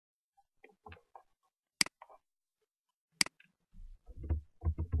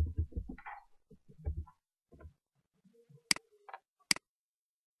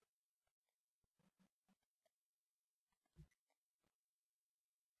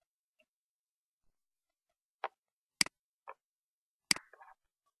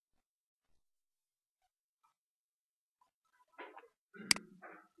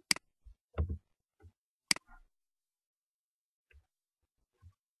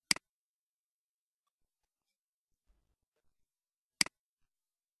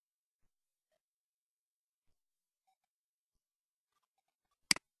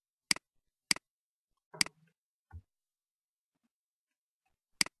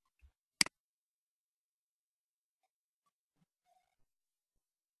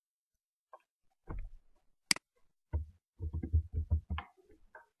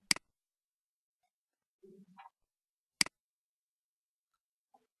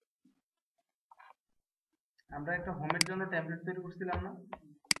আমরা একটা হোমের জন্য টেমপ্লেট তৈরি করছিলাম না?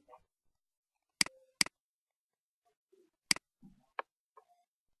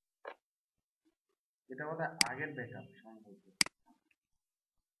 এটা বোধহয় আগের ব্যাকআপ সম্ভবত।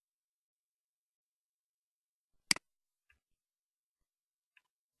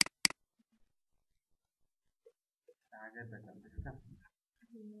 আগের ব্যাকআপ দেখছেন?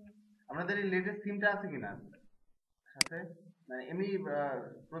 আপনাদের এই লেটেস্ট থিমটা আছে কিনা সাথে? মানে এমনি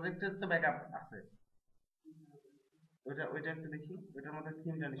প্রজেক্টের তো ব্যাকআপ আছে, ওইটা একটু দেখি, ওইটার মধ্যে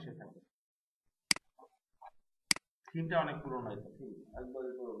থিমটা নিশ্চয়ই থাকবে। থিমটা অনেক পুরনো, এটা থিম একবারে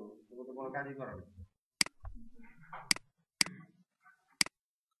পুরনো, ওটা তো কোনো কাজই করা নেই।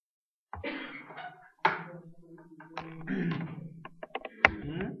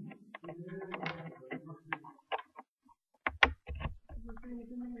 হুম,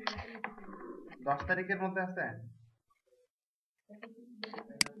 10 তারিখের মধ্যে আছে।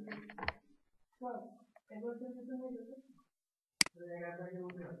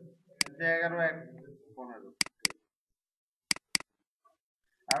 11/1/15।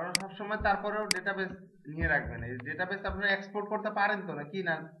 আর সবসময় তারপরেও ডেটাবেস নিয়ে রাখবেন। এই ডেটাবেস আপনারা এক্সপোর্ট করতে পারেন তো, নাকি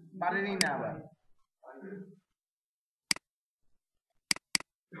না পারেনই না আবার?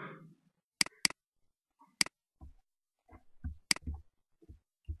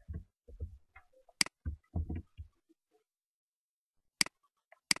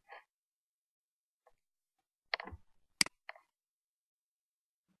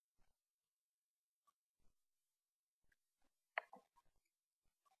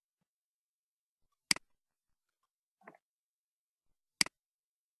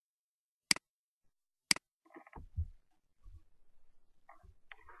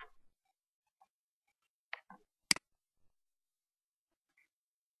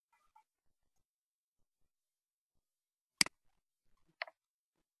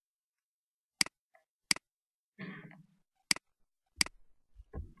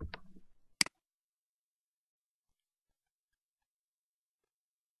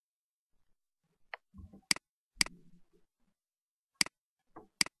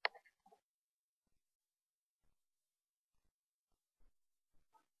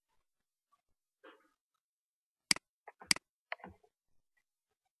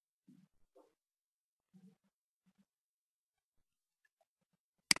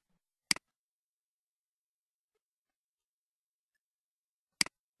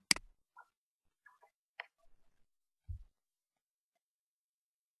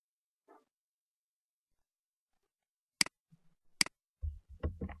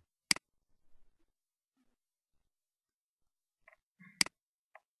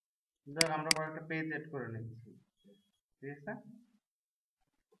 দেখ, আমরা কয়েকটা পেজ এড করে নিচ্ছি, ঠিক আছে?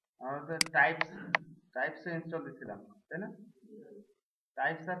 আমরা তো টাইপস ইনস্টল দিছিলাম, তাই না?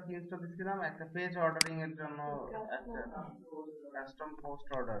 টাইপস আর কি ইনস্টল দিছিলাম? একটা পেজ অর্ডারিং এর জন্য একটা কাস্টম পোস্ট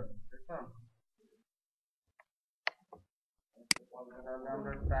অর্ডার, তাই তো? তাহলে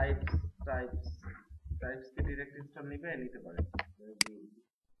আমরা টাইপস টাইপস কি ডিরেক্ট ইনস্টল নিতে পারি?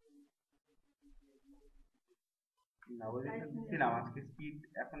 না, ওই দিন দিছিলাম, আজকে স্পিড,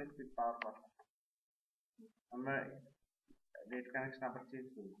 এখন স্পিড পাওয়ার কথা। আমরা রেড কানেকশন আবার চেঞ্জ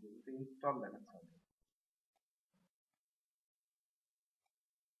করেছি, ইনস্টল দেখাচ্ছে।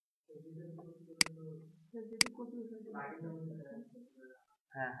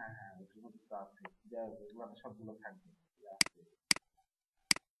 হ্যাঁ হ্যাঁ হ্যাঁ, ওটার মধ্যে তো আছে, এগুলো তো সবগুলো থাকবে।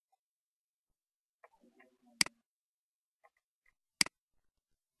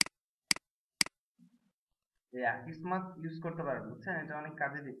 এই আকিসমাত ইউজ করতে পারেন, বুঝছেন? এটা অনেক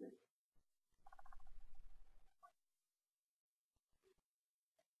কাজে দিবে।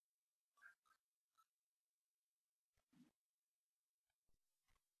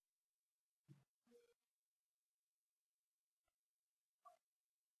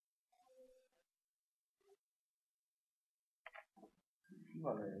 কি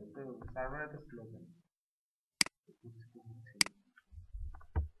বলে, সার্ভারে তো স্লো কেন?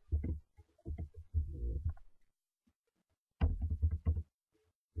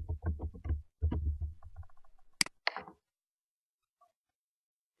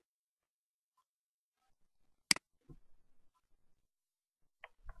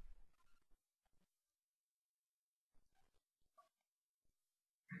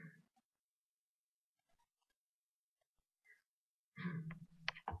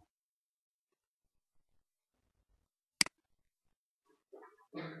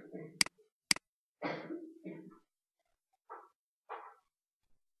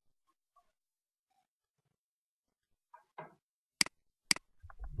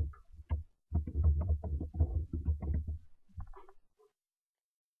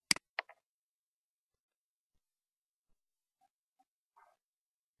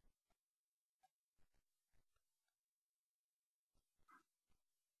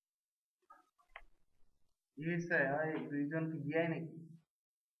 হয়েছে ওই দুইজন কি বিয়াই নাকি?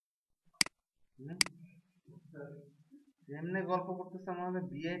 হুম? এমনি গল্প করতেছে মনে হয়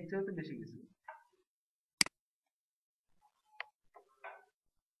বিয়ের চেয়েও তো বেশি কিছু।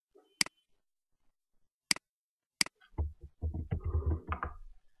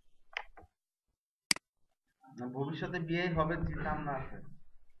 না, ভবিষ্যতে বিয়ে হবে চিন্তা ভাবনা আছে?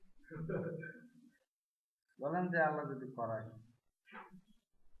 বলেন যে আল্লাহ যদি করায়।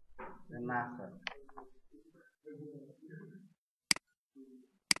 যে না স্যার।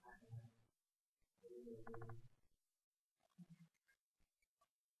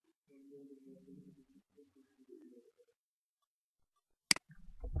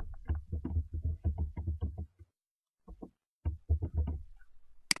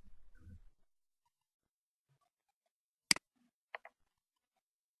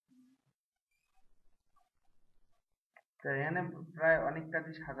 তো এখানে প্রায় অনেক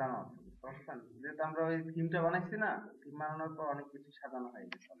কাজই সাজানো আছে, বুঝতে পারছেন? যেহেতু আমরা ওই থিমটা বানাইছি না, থিম বানানোর পর অনেক কিছু সাজানো হয়ে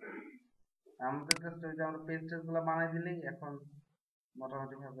গেছে already। আমাদের জাস্ট ওই যে আমরা পেজ টেজ গুলো বানাই দিলেই এখন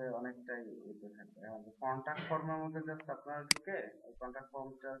মোটামুটি ভাবে অনেকটাই ইতে থাকবে। এখন কন্টাক্ট ফর্মের মধ্যে জাস্ট আপনারা ঢুকে ওই কন্টাক্ট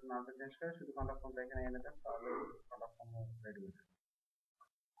ফর্মটা নামটা চেঞ্জ করে শুধু কন্টাক্ট ফর্মটা এখানে এনে দেন, তাহলে কন্টাক্ট ফর্ম রেডি হয়ে যাবে।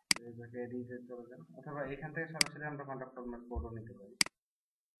 এটাকে এডিটে চলে যান, অথবা এখান থেকে সরাসরি আমরা কন্টাক্ট ফর্মের কোডও নিতে পারি,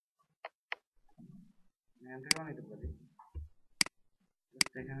 এখান থেকেও নিতে পারি।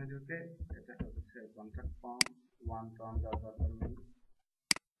 জাস্ট এখানে ঢুকে এটা হচ্ছে contact form one two one দেওয়ার দরকার নেই,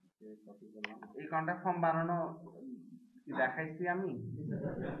 কপি করলাম। এই কন্টাক্ট ফর্ম বানানো কি দেখাইছি আমি?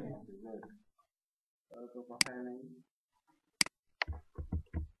 Good. তাহলে তো কথাই নেই।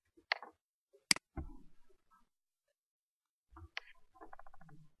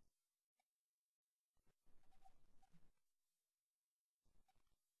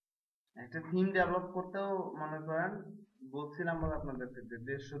 একটা থিম ডেভেলপ করতেও মনে করেন বলছিলাম বলে আপনাদেরকে যে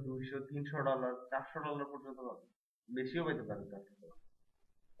 150, 200, 300 ডলার, $400 পর্যন্ত পাবে, বেশিও পেতে পারে তার থেকে,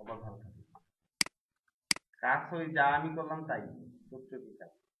 কপাল ভালো থাকে। কাজ ওই যা আমি করলাম তাই, টুকটুকি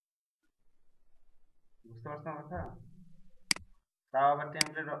কাজ, বুঝতে পারছেন কথা? তাও আবার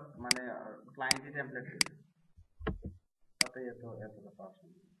টেমপ্লেট, মানে ক্লায়েন্টই টেমপ্লেট দিয়েছে, তাতে এতটা পাওয়া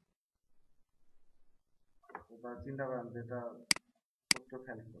সম্ভব। এবার চিন্তা করেন যেটা ছোট্ট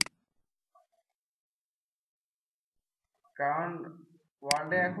হেল্প করবে, কারণ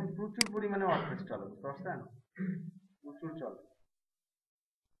ওয়ার্ল্ডে এখন প্রচুর পরিমাণে ওয়ার্ডপ্রেস চলে, বুঝতে পারছেন? প্রচুর চলে।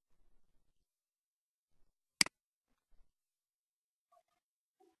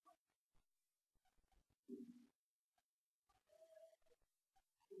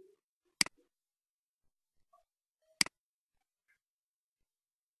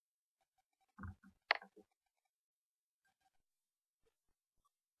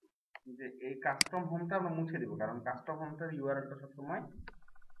 যে এই কাস্টম হোমটা আমরা মুছে দিব, কারণ কাস্টম হোমটার ইউআরএলটা সবসময়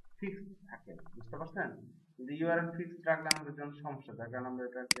ফিক্সড থাকে, বুঝতে পারছেন? কিন্তু ইউআরএল ফিক্সড রাখলে আমাদের জন্য সমস্যা, তার কারণ আমরা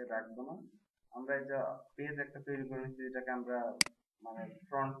এটাকে রাখবো না। আমরা এটা পেজ একটা তৈরি করে নিচ্ছি, যেটাকে আমরা মানে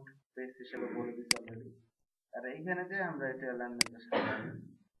ফ্রন্ট পেজ হিসেবে বলে দিচ্ছি অলরেডি। আর এইখানে যে আমরা এটা অ্যালাইনমেন্টটা সাজাই,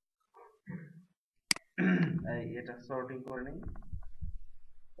 এটা সর্টিং করে নিই,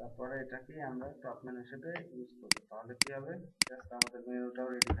 তারপরে এটাকে আমরা টপ মেনু হিসেবে ইউজ করবো, তাহলে কি হবে, জাস্ট আমাদের মেনুটাও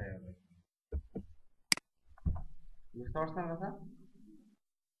রেডি হয়ে যাবে, বুঝতে পারছেন কথা?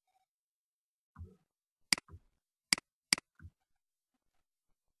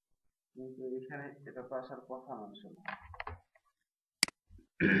 কিন্তু এখানে এটা তো আসার কথা না আসলে।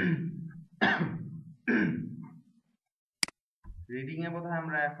 রিডিং এ বোধহয়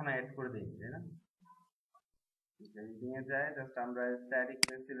আমরা এখন অ্যাড করে দিই, তাই না? রিডিং এ যায়, জাস্ট আমরা স্ট্যাটিক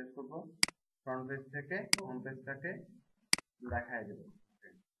পেজ সিলেক্ট করব, ফ্রন্ট পেজ থেকে হোম পেজটাকে দেখায় দেব।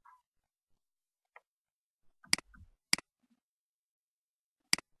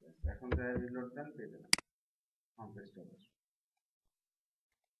 এখন যারা রিলোড দেন পেয়ে যাবেন হোম পেজটা,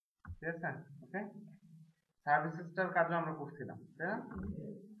 ঠিক আছে? ওকে, সার্ভিসেসটার কাজও আমরা করছিলাম, তাই না?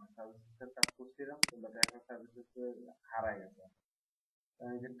 সার্ভিসেসটার কাজ করছিলাম, কিন্তু এখন সার্ভিসেস হারাই গেছে।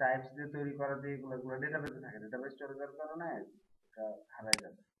 এই যে টাইপস দিয়ে তৈরি করা, যে এগুলো ডেটাবেসে থাকে, ডেটাবেস স্টোরেজের কারণে এটা হারাই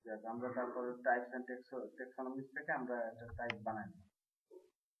যাবে। যাক, আমরা তারপরে টাইপস এন্ড টেক্সোনমিস থেকে আমরা একটা টাইপ বানাই।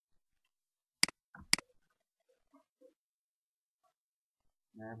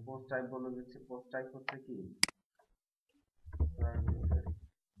 পোস্ট টাইপ বলে দিচ্ছি, পোস্ট টাইপ হচ্ছে কি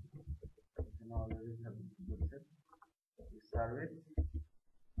অলরেডি সার্ভিস, সার্ভিস,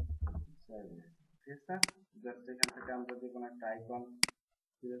 ঠিক আছে? জাস্ট এখান থেকে আমরা যে কোনো একটা আইকন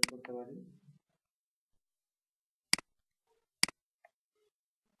সিলেক্ট করতে পারি।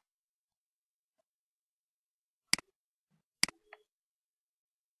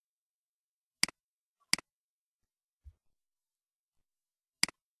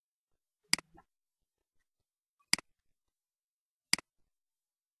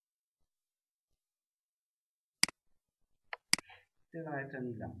 যেকোনো একটা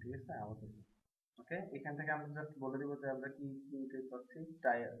নিলাম, ঠিক আছে আপাতত। ওকে, এখান থেকে আমরা জাস্ট বলে দিব যে আমরা কি কি ইনক্লুড করছি।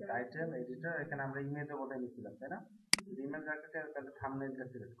 টাইটেল, এডিটর, এখানে আমরা ইমেজও বোধহয় নিয়েছিলাম, তাই না? ইমেজ রাখতে চাই তাহলে থাম্বনেইলটা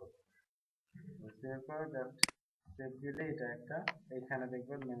সিলেক্ট করব। সেভ করে জাস্ট সেভ দিলে এটা একটা এইখানে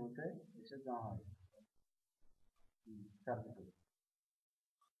দেখবেন মেনুতে এসে জমা হবে। সাবমিট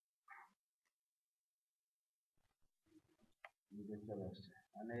চলে আসছে।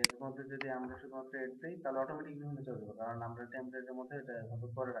 মানে এর মধ্যে যদি আমরা শুধুমাত্র এড দিই তাহলে অটোমেটিক ভাবে চলে যাবে, কারণ আমরা টেমপ্লেটের মধ্যে এটা এভাবে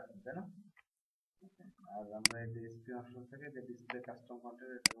করে রাখি, তাই না? আর আমরা এই যে স্ক্রিন অপশন থেকে যে ডিসপ্লে কাস্টম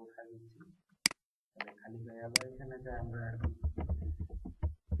কন্টেন্ট এটা উঠাই দিচ্ছি, তাহলে খালি হয়ে গেল। এখানে যে আমরা এখন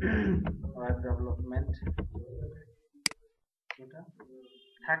ওয়েব ডেভেলপমেন্ট এটা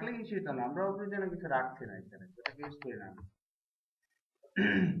থাকলে কিছুই তো না, আমরা অপ্রয়োজনে কিছু রাখছি না এখানে, এটা ইউজ করি না।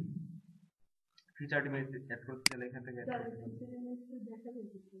 ফিচার ইমেজ অ্যাড করতে চাইলে এখান থেকে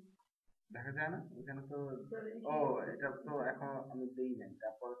দেখা যায় না এখানে তো। ও, এটা তো এখন আমি দেই নাই,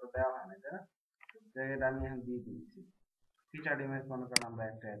 তারপরে তো দেওয়া হয় না, তাই না? এটা আমি এখন দিয়ে দিচ্ছি। ফিচার ইমেজ মনে করেন আমরা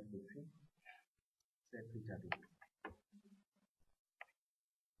একটা অ্যাড করছি, সেট ফিচার ইমেজ,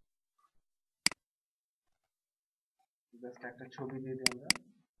 জাস্ট একটা ছবি দিয়ে দিই আমরা।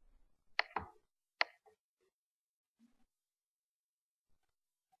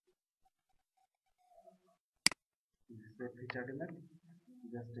 সেট ফিচার ইমেজ,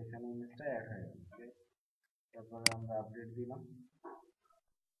 জাস্ট এখানে ইমেজটা অ্যাড হয়ে গেল। তারপরে আমরা আপডেট দিলাম।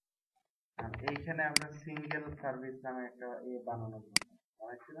 আর এইখানে আমরা সিঙ্গেল সার্ভিস নামে একটা বানানোর কথা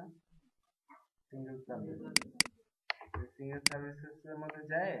বানাইছি না, সিঙ্গেল সার্ভিস। সিঙ্গেল সার্ভিসেস এর মধ্যে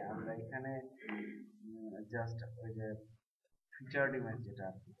যায় আমরা এখানে জাস্ট ওই যে ফিচার্ড ইমেজ যেটা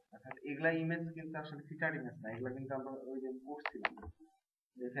আর কি, অর্থাৎ এগুলা ইমেজ কিন্তু আসলে ফিচার্ড ইমেজ না, এগুলা কিন্তু আমরা ওই যে করছিলাম।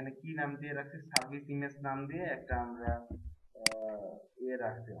 এখানে কি নাম দিয়ে রাখছি, সার্ভিস ইমেজ নাম দিয়ে একটা আমরা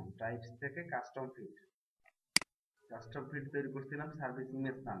রাখছিলাম, টাইপস থেকে কাস্টম ফিল্ড তৈরি করছিলাম সার্ভিস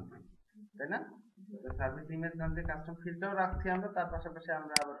ইমেজ নাম দিয়ে, তাই না? তো সার্ভিস ইমেজ নাম দিয়ে কাস্টম ফিল্ডটাও রাখছি আমরা, তার পাশাপাশি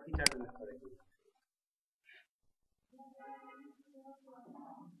আমরা আবার ফিচার ইমেজ করে দিই।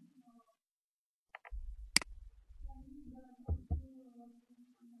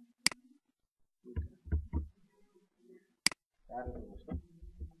 আর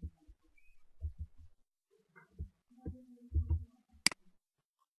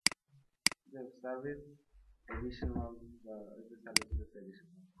সার্ভিস এডিশনাল বা সার্ভিস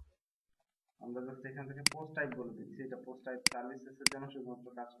এডিশনাল, আমরা জাস্ট এখান থেকে পোস্ট টাইপ বলে দিচ্ছি, এটা পোস্ট টাইপ সার্ভিসেস এর জন্য শুধুমাত্র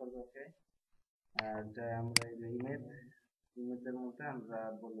কাজ করবে। ওকে, আর যে আমরা এই যে ইমেজের মধ্যে আমরা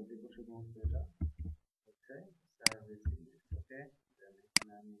বলে দিব শুধুমাত্র এটা হচ্ছে সার্ভিস ইমেজ। ওকে,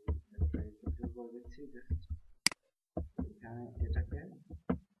 এখানে আমি একটা ইনপুট করে দিচ্ছি, জাস্ট এখানে এটাকে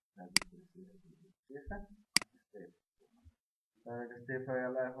সার্ভিস ইমেজ, ঠিক আছে? এটা সেভ হয়ে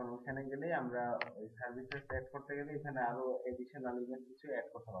গেল। এখন ওখানে গেলে আমরা ওই সার্ভিসেস অ্যাড করতে গেলে এখানে আরো এডিশনাল ইমেজ কিছু অ্যাড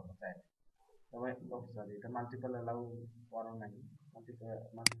করতে পারবো চাইলে। তবে সরি, এটা মাল্টিপল অ্যালাউ করা নাই,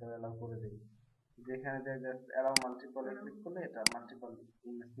 মাল্টিপল অ্যালাউ করে দেই। যেখানে যে জাস্ট অ্যালাউ মাল্টিপল এ ক্লিক করলে এটা মাল্টিপল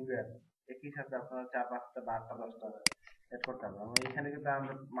ইমেজ নিবে আর কি। একই সাথে আপনারা 4-5টা বা 8টা 10টা অ্যাড করতে পারবেন। আমরা এখানে কিন্তু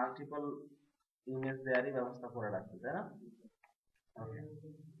আমরা মাল্টিপল ইমেজ দেওয়ারই ব্যবস্থা করে রাখছি, তাই না? ওকে,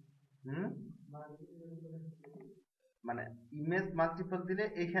 হুম, মানে ইমেজ মাল্টিপল দিলে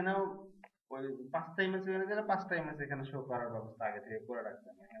এখানেও ওই 5টা ইমেজ এখানে দিলে 5টা ইমেজ এখানে শো করার ব্যবস্থা আগে থেকে করে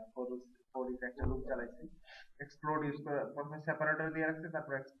রাখবেন। এখানে ফর ইচ একটা লুপ চালাইছি, এক্সপ্লোড ইউজ করে প্রথমে সেপারেটর দিয়ে রাখছি,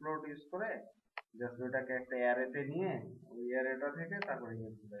 তারপর এক্সপ্লোড ইউজ করে জাস্ট ওটাকে একটা অ্যারেতে নিয়ে ওই অ্যারেটা থেকে তারপরে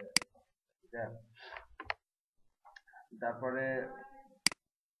ইমেজ দিলে। তারপরে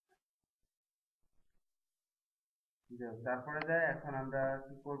তারপরে যায় এখন আমরা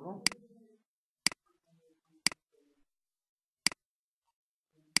কি করব,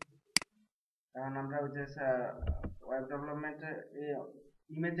 কারণ আমরা ওই যে ওয়েব ডেভেলপমেন্টে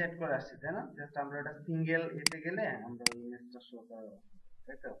ইমেজ অ্যাড করে আসছি, তাই না? জাস্ট আমরা এটা সিঙ্গেল এতে গেলে আমরা ওই ইমেজটা শো করা,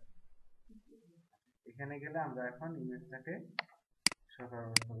 তাই তো? এখানে গেলে আমরা এখন ইমেজটাকে শো করার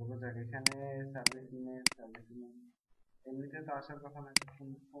ব্যবস্থা করবো। যাক, এখানে সার্ভিস ইমেজ এমনিতে তো আসার কথা না,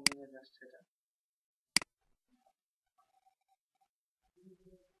 কোন ইমেজ আসছে এটা?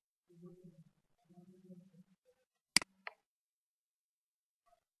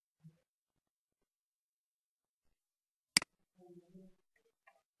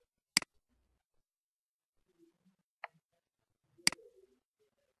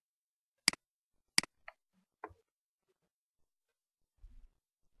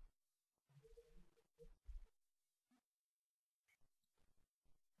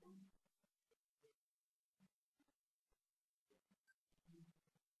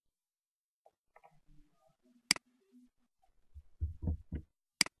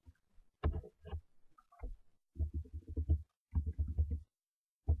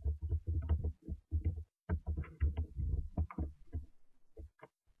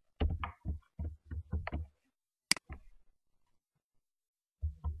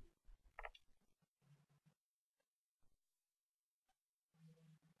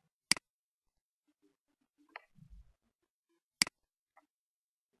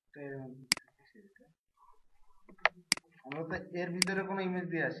 আমরা তো এর ভিতরে কোনো ইমেজ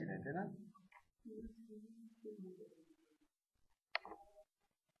দিয়ে আসি না, তাই না?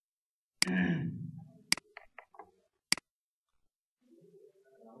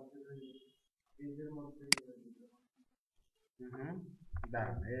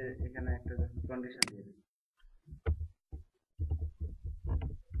 দাঁড়ান, এখানে একটা কন্ডিশন দিয়ে দিই।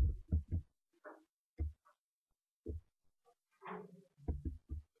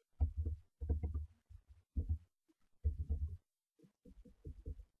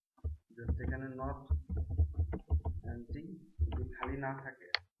 জাস্ট এখানে নট এমটি যদি খালি না থাকে,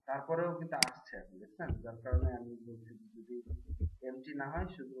 তারপরেও কিন্তু আসছে, আপনি দেখছেন? যার কারণে আমি বলছি যদি এমটি না হয়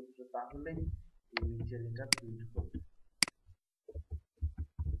শুধুমাত্র তাহলেই এই নিচের এটা প্রিন্ট করবে।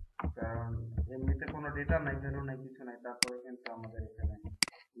 কারণ এমনিতে কোনো ডেটা নাই, ভ্যালু নাই, কিছু নাই, তারপরে কিন্তু আমাদের এখানে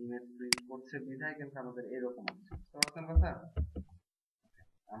ইমেজ প্রিন্ট করছে বিধায় কিন্তু আমাদের এরকম আসছে। বুঝতে পারছেন কথা?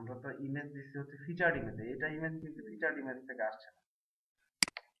 আমরা তো ইমেজ দিচ্ছি হচ্ছে ফিচার্ড ইমেজে, এটা ইমেজ কিন্তু ফিচার্ড ইমেজ থেকে আসছে না।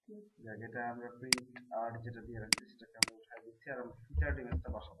 যাক, এটা আমরা প্রিন্ট আর যেটা দিয়ে রাখছি সেটাকে আমরা উঠাই দিচ্ছি, আর আমরা ফিচার্ড ইমেজটা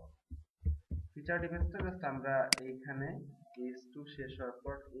বসাবো। ফিচার্ড ইমেজটা জাস্ট আমরা এইখানে h2 শেষ হওয়ার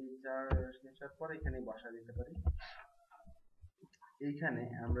পর, এইটার শেষ হওয়ার পর এখানে বসা দিতে পারি। এইখানে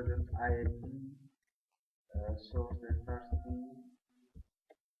আমরা জাস্ট আইএসবি সোর্স এসআরসি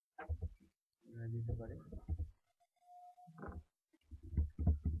দিতে পারি,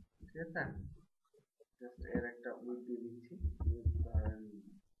 ঠিক আছে? জাস্ট এর একটা উইথ দিয়ে দিচ্ছি, ধরেন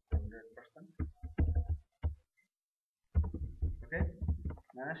 100%, ওকে?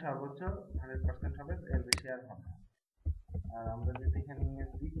 মানে সর্বোচ্চ 100% হবে, এর বেশি আর হবে না। আর আমরা যদি এখানে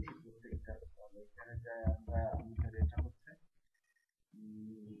ইমেজ দিচ্ছি প্রত্যেকটা, তাহলে এখানে যায় আমরা আমাদের এটা হচ্ছে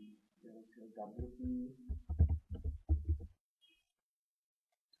WP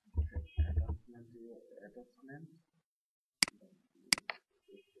অ্যাটাচমেন্ট,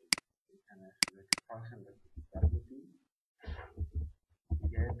 এখানে আসলে একটা ফাংশন আছে WP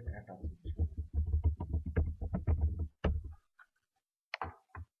get attachment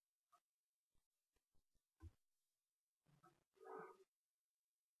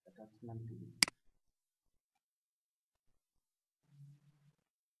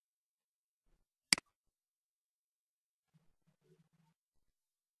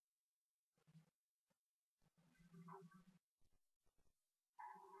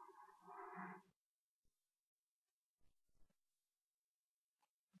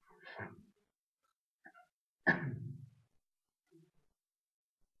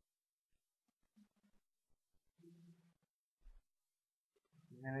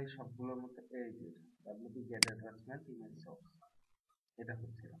এখানে সবগুলোর মধ্যে এই যে WP get attachment image source, এটা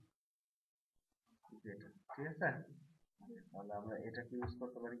হচ্ছে এটা, ঠিক আছে? তাহলে আমরা এটাকে ইউজ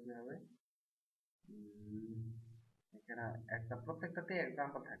করতে পারি কিভাবে? এখানে একটা প্রত্যেকটাতে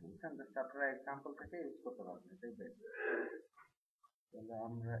এক্সাম্পল থাকে, বুঝছেন? জাস্ট আপনারা এক্সাম্পল থেকে ইউজ করতে পারবেন, এটাই বেস্ট। তাহলে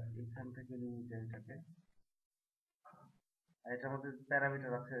আমরা এখান থেকে নিয়ে যাই এটাকে, এটার মধ্যে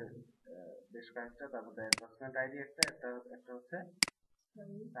প্যারামিটার আছে বেশ কয়েকটা, তার মধ্যে অ্যাটাচমেন্ট আইডি একটা, একটা হচ্ছে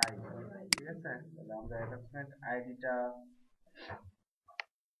আইডি, ঠিক আছে? তাহলে আমরা অ্যাটাচমেন্ট আইডিটা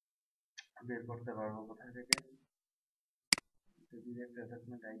বের করতে পারবো কোথায় থেকে? যদি একটা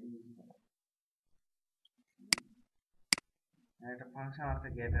অ্যাটাচমেন্ট আইডি ইউজ করা, একটা ফাংশন আছে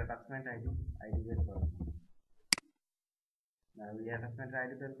গেট অ্যাটাচমেন্ট আইডি, আইডি বের করার জন্য, ওই অ্যাটাচমেন্ট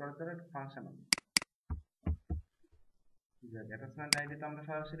আইডি বের করার জন্য একটা ফাংশন আছে। অ্যাটাচমেন্ট আইডি তো আমরা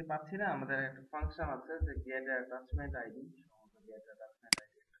সরাসরি পাচ্ছি না, আমাদের একটা ফাংশন আছে যে gate attachment ID, gate attachment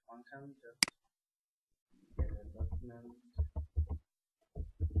ID একটা ফাংশন, জাস্ট গেট অ্যাটাচমেন্ট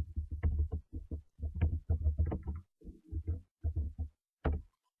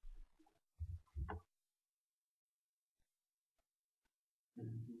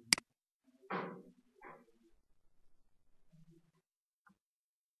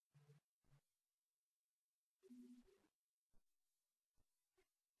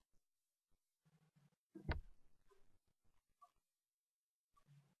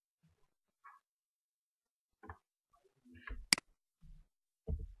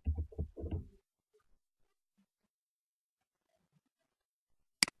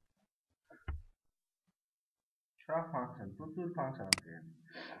সব ফাংশন, প্রচুর ফাংশন আছে।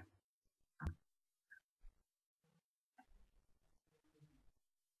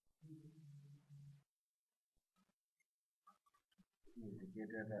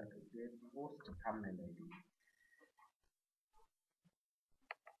 গেট পোস্ট থাম্বনেল আইডি,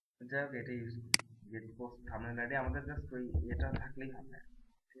 যাই হোক এটা ইউজ করি। গেট পোস্ট থাম্বনেল আইডি আমাদের জাস্ট ওই এটা থাকলেই হবে,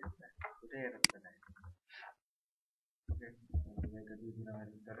 ঠিক আছে? ওটাই অ্যাটাচমেন্ট আইডি, ওকে? এটা দিয়ে দিলাম এর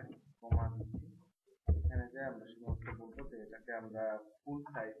ভিতরে, কমা দিচ্ছি, এখানে যে আমরা শুধুমাত্র বলবো যে এটাকে আমরা ফুল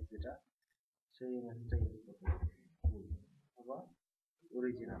সাইজ যেটা সেই ইমেজটা ইউজ করবো, ফুল অথবা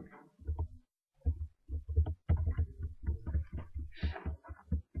অরিজিনাল।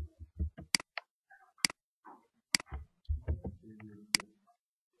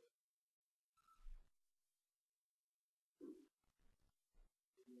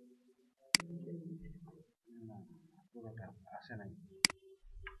 না, পুরোটা আসে নাই।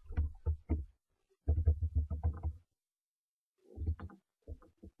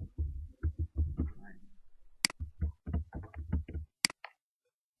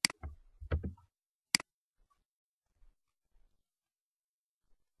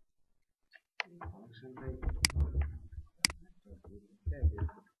 ফাংশনটাই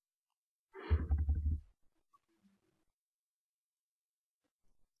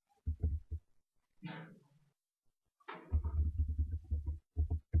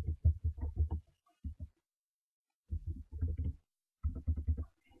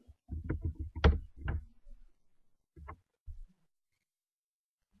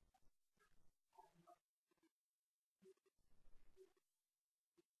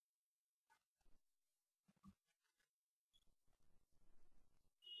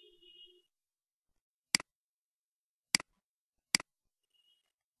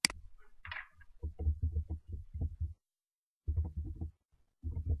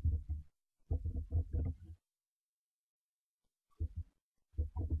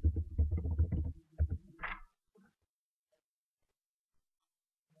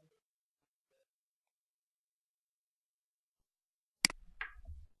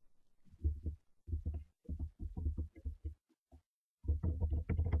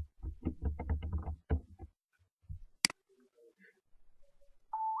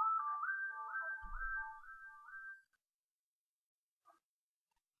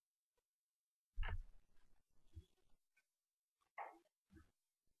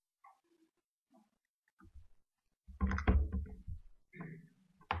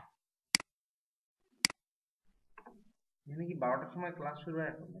এখানে কি 12টার সময় ক্লাস শুরু হয়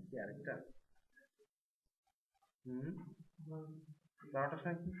এখন নাকি আরেকটা? 12টার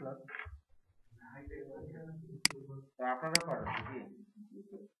সময় কি ক্লাস? তো আপনারা করেন নাকি?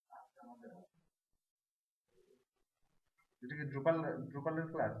 এটা কি ড্রুপালের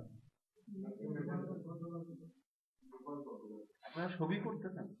ক্লাস? আপনারা ছবি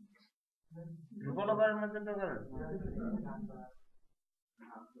করতেছেন? ড্রুপালও করেন, ম্যাজেন্টা করেন?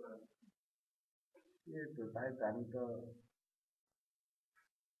 এই তো তাই তো, আমি তো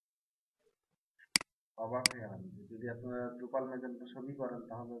অবাক হয়ে গেলাম। যদি আপনারা ড্রুপাল ম্যাজেন্টা ছবি করেন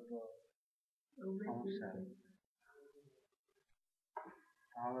তাহলে তো সমস্যা,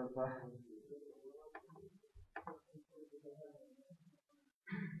 তাহলে তো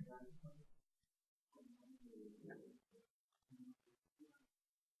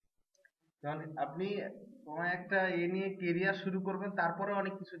কারণ আপনি কোনো একটা এ নিয়ে কেরিয়ার শুরু করবেন তারপরে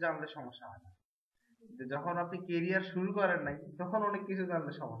অনেক কিছু জানলে সমস্যা হয় না। যে যখন আপনি কেরিয়ার শুরু করেন নাই তখন অনেক কিছু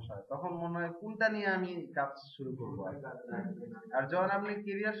জানলে সমস্যা হয়, তখন মনে হয় কোনটা নিয়ে আমি কাজ শুরু করবো। আর যখন আপনি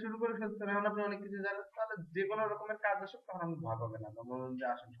কেরিয়ার শুরু করে ফেলছেন, এখন আপনি অনেক কিছু জানেন, তাহলে যে কোনো রকমের কাজ আসুক তখন আপনি ভয় পাবেন না, তখন বলবেন যে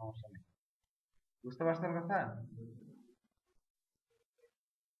আসুন সমস্যা নেই। বুঝতে পারছেন কথা?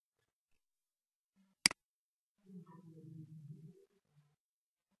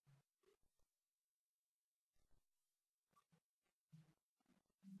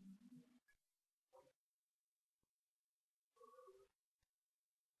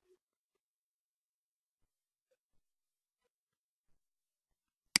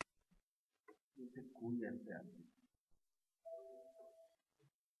 কুই আছে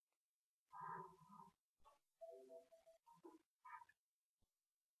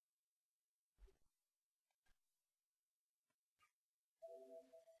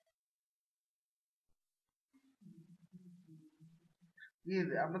কি,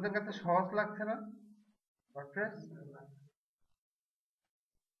 আপনাদের কাছে সহজ লাগছে না ওয়ার্ডপ্রেস?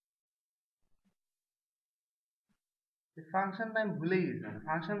 ফাংশনটা আমি ভুলেই গেছিলাম,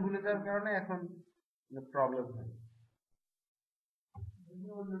 ফাংশন ভুলে যাওয়ার কারণে এখন প্রবলেম হয়।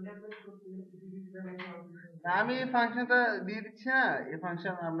 আমি এই ফাংশনটা দিয়ে দিচ্ছি না, এই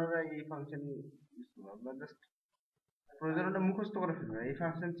ফাংশন আপনারা এই ফাংশন ইউজ করবেন, আপনারা জাস্ট প্রয়োজন ওটা মুখস্থ করে ফেলবেন, এই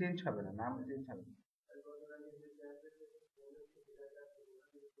ফাংশন চেঞ্জ হবে না, নাম চেঞ্জ হবে না।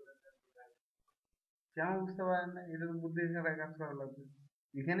 কেমন বুঝতে পারেন না? এটা তো বুদ্ধি ছাড়া কাজ করা লাগবে,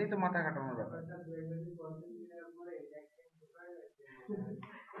 এখানেই তো মাথা কাটানোর ব্যাপার।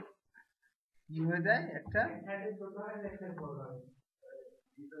 কি হয়ে যায় একটা,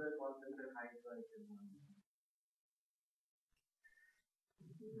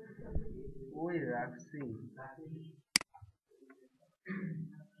 ওই রাখছি।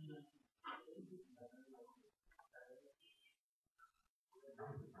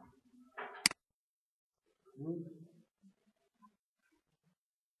 হুম,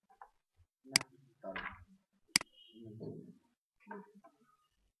 না, দাঁড়া।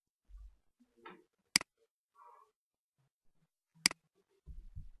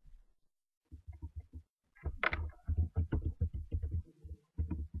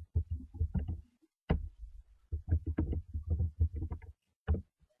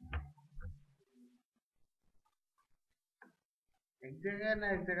 এক জায়গায় না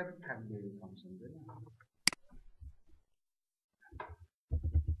এক জায়গাতে থাকবে এই ফাংশন, তাই না?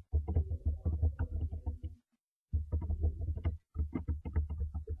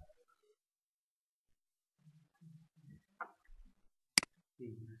 এই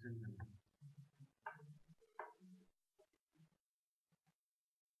ফাংশন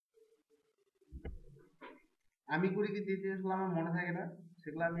আমি করি কি, যে জিনিসগুলো আমার মনে থাকে না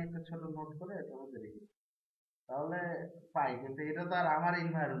সেগুলো আমি একটা ছোট নোট করে এটার মধ্যে রেখে দিই। তাহলে পাই, কিন্তু এটা তো আর আমার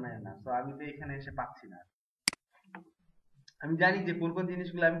এনভায়রনমেন্ট না, তো আমি তো এখানে এসে পাচ্ছি না। আমি জানি যে কোন কোন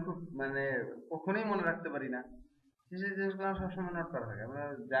জিনিসগুলো আমি খুব মানে কখনোই মনে রাখতে পারি না, সেই জিনিসগুলো আমার সবসময় নোট করা থাকে। আমরা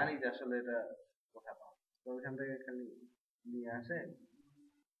জানি যে আসলে এটা কোথায় পাবো, তো ওইখান থেকে খালি নিয়ে আসে,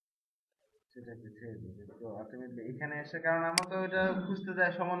 সেটাকে ছেড়ে দিই। তো আলটিমেটলি এখানে এসে, কারণ আমার তো এটা খুঁজতে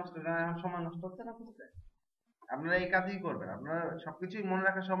যায় সময় নষ্ট, কারণ এখন সময় নষ্ট হচ্ছে না খুঁজতে। আপনারা এই কাজই করবেন, আপনারা সবকিছুই মনে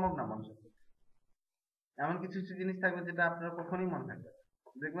রাখা সম্ভব না মানুষের পক্ষে। এমন কিছু কিছু জিনিস থাকবে যেটা আপনার কখনোই মনে থাকবে না।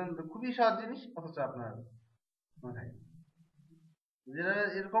 দেখবেন তো খুবই সহজ জিনিস, অথচ আপনার মনে থাকে না। যেটা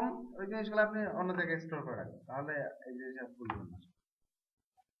এরকম, ওই জিনিসগুলো আপনি অন্য জায়গায় স্টোর করে রাখবেন, তাহলে এই জিনিসটা ভুলবেন না।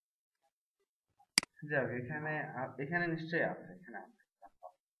 যাক, এখানে এখানে নিশ্চয়ই আছে, এখানে আছে।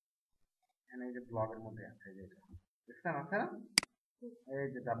 এখানে এই যে ব্লগের মধ্যে আছে, এই যে এটা দেখছেন, আছে না? এই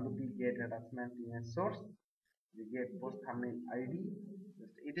যে WP get attachment image source, যে get post thumbnail ID,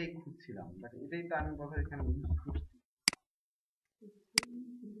 এটাই খুঁজছিলাম, বাট এটাই তো আমি বোধহয় এখানে ইউজ করছি।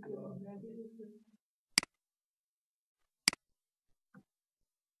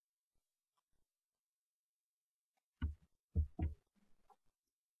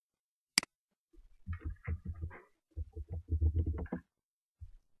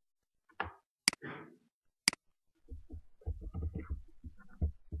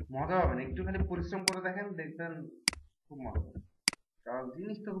 মজা পাবেন, একটুখানি পরিশ্রম করে দেখেন, দেখবেন খুব মজা পাবেন। কারণ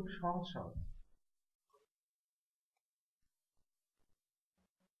জিনিস তো খুব সহজ সহজ।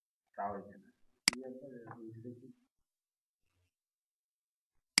 তাও এখানে কি ব্যাপার, জিনিসটা কি?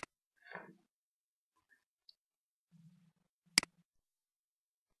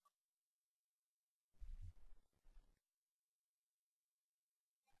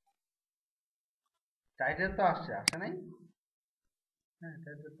 টাইটেল তো আসছে, আসে নাই? হ্যাঁ,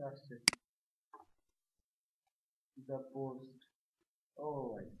 টাইটেল তো আসছে, the post. O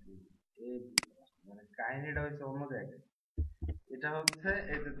I C. এই মানে কাহিনীটা হচ্ছে অন্য জায়গায়। এটা হচ্ছে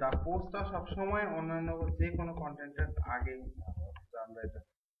এই যে দ্য পোস্টটা সবসময় অন্যান্য যে কোনো কন্টেন্টের আগেই হবে। অথচ আমরা এটা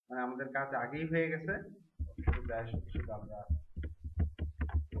মানে আমাদের কাজ আগেই হয়ে গেছে, শুধু শুধু শুধু আমরা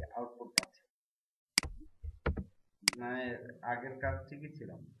আউটপুট পাচ্ছি। মানে আগের কাজ ঠিকই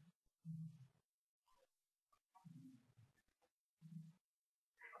ছিল।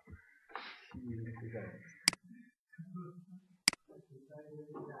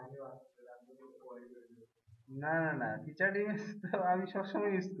 না না না, ফিচার ইমেজ তো আমি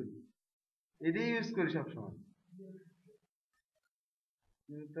সবসময় ইউজ করি, এটাই ইউজ করি সবসময়।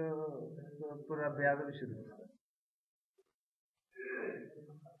 কিন্তু পুরা বেয়াদবি শুরু করছে।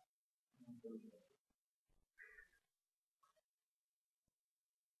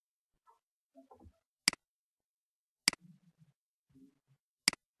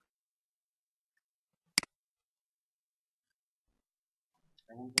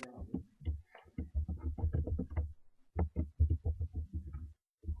 এমন করে হবে?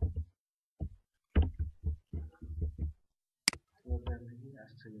 ওটা দেখি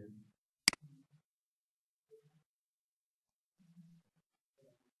আসছে কি না।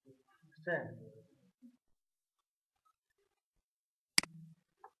 আসছে?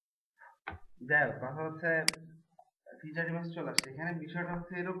 যাই হোক, কথা হচ্ছে ফিচার ইমেজ চলে আসছে। এখানে বিষয়টা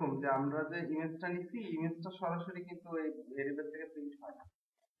হচ্ছে এরকম যে আমরা যে ইমেজটা নিচ্ছি, ইমেজটা সরাসরি কিন্তু এই ভেরিয়েবল থেকে প্রিন্ট হয় না।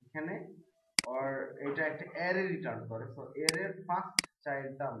 এখানে আর এটা একটা অ্যারে রিটার্ন করে, সো অ্যারের ফার্স্ট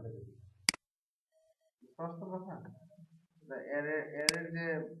চাইল্ডটা আমাদের দিতে হবে। বুঝতে পারছো কথা? অ্যারের যে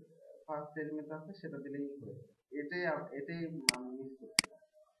ফার্স্ট এলিমেন্ট আছে সেটা দিলেই হয়ে যাবে। এটাই আমি মিস করছিলাম,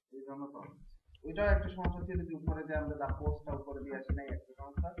 এই জন্য তো ওইটাও একটা সমস্যা ছিল যে উপরে যে আমরা পোস্টটা উপরে দিয়ে আসি নাই, একটা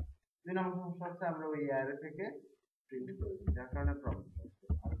সমস্যা। দুই নম্বর সমস্যা হচ্ছে আমরা ওই অ্যারে থেকে প্রিন্ট করে দিই, যার কারণে প্রবলেম।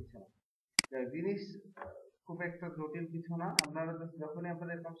 জিনিস খুব একটা জটিল কিছু না, আপনারা যখনই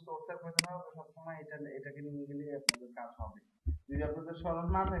আপনাদের এরকম সোর্সের প্রয়োজন হবে সবসময় এটাকে নিয়ে গেলে আপনাদের কাজ হবে। যদি আপনাদের স্মরণ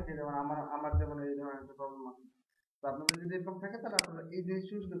না থাকে, যেমন আমার যেমন এই ধরনের একটা প্রবলেম আছে, তো আপনাদের যদি এরকম থাকে তাহলে আপনারা এই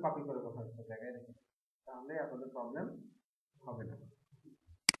জিনিসটা শুধু কপি করে কোথাও একটা জায়গায় রেখে দেবেন, তাহলে আপনাদের প্রবলেম হবে না।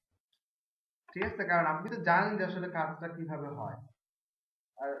 ঠিক আছে, কারণ আপনি তো জানেন যে আসলে কাজটা কিভাবে হয়,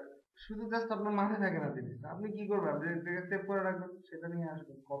 আর শুধু জাস্ট আপনার মাথায় থাকে না জিনিসটা, আপনি কি করবেন, আপনি এটাকে সেভ করে রাখবেন, সেটা নিয়ে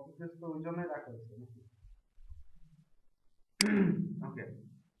আসবেন, কপি পেস্ট তো ওই জন্যই রাখা হচ্ছে নাকি। ওকে,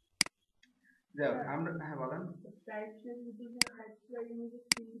 যাই হোক, আমরা হ্যাঁ বলেন। টাইপসের ভিতরে আরেকটা ইমেজের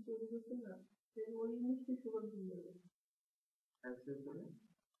ফিল্ড তৈরি করতে না, ওই ইমেজটি সবার ভুল হবে। টাইপসের ভিতরে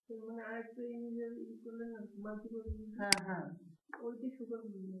মানে আরেকটা ইমেজের ই করলে না, মাল্টিপল ইমেজ, হ্যাঁ হ্যাঁ, ওইটি সবার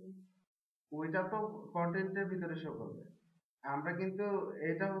ভুল হবে। ওইটা তো কন্টেন্টের ভিতরে শো করবে। আমরা কিন্তু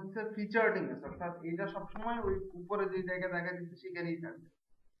এটা হচ্ছে ফিচার্ড ইমেজ, অর্থাৎ এটা সবসময় ওই উপরে যে জায়গায় দেখা যাচ্ছে সেখানেই থাকবে।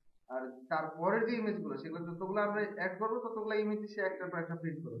 আর তারপরের যে ইমেজগুলো, সেগুলো যতগুলো আমরা অ্যাড করবো ততগুলো ইমেজ সে একটার পর একটা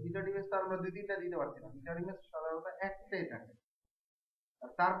প্রিন্ট করবো। ফিচার্ড ইমেজ তো আমরা দুই তিনটা দিতে পারছি না, ফিচার্ড ইমেজ সাধারণত একটাই থাকে। আর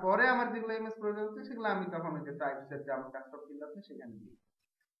তারপরে আমার যেগুলো ইমেজ প্রয়োজন হচ্ছে সেগুলো আমি তখন ওই যে টাইপসের যে আমার কাস্টম ফিল্ড আছে সেখানে দিই।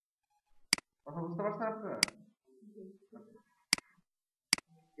 কথা বুঝতে পারছেন আপনারা?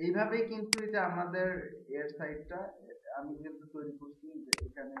 এইভাবেই কিন্তু এটা আমাদের এর সাইটটা আমি যেহেতু তৈরি করছি, যে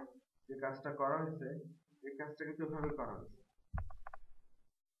এখানে যে কাজটা করা হয়েছে এই কাজটা কিন্তু ওইভাবে করা হয়েছে,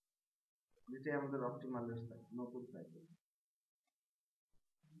 যেটাই আমাদের অপটিমাল সাইট, নতুন সাইট।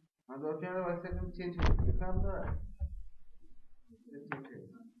 আমাদের অপটিমাল ওয়েবসাইট চেঞ্জ হয়ে গেছে, আমরা চেঞ্জ হয়ে গেছে,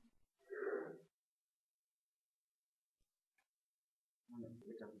 মানে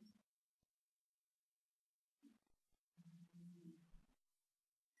এটা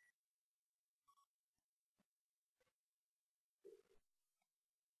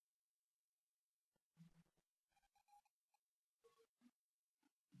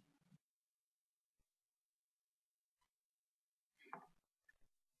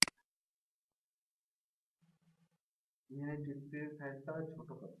এখানে ডিসপ্লে সাইজটা ছোট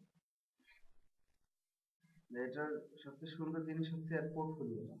করে। এটার সবচেয়ে সুন্দর জিনিস হচ্ছে এর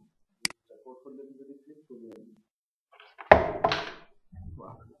পোর্টফোলিওটা। পোর্টফোলিওতে যদি ক্লিক করি,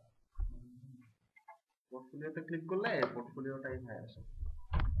 পোর্টফোলিওতে ক্লিক করলে পোর্টফোলিওটাই হয়ে আসে।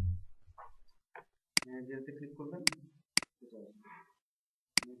 যেতে ক্লিক করবেন, এটা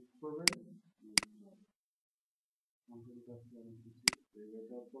নেক্সট করবেন,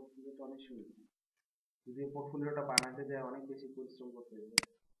 এটা পোর্টফোলিওটা অনেক সুন্দর। যদি পোর্টফোলিওটা বানাতে যায় অনেক বেশি পরিশ্রম করতে হবে,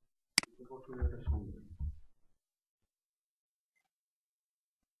 কিন্তু পোর্টফোলিওটা সুন্দর,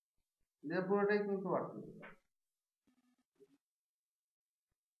 এটা পুরোটাই কিন্তু ওয়ার্ডপ্রেস।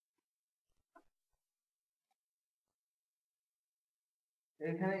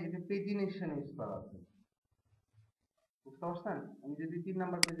 এখানে এটা পেজিনেশন ইউজ করা আছে, বুঝতে পারছেন? আমি যদি 3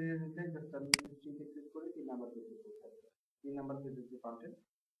 নাম্বার পেজে যেতে চাই, জাস্ট আমি স্ট্রিংয়ে ক্লিক করি, 3 নাম্বার পেজে চলে যাবে। 3 নাম্বার পেজের যে কন্টেন্ট,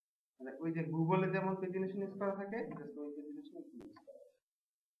 মানে ওই যে গুগলে যেমন পেজিনেশন ইউজ করা থাকে, জাস্ট ওই পেজিনেশন ইউজ করা।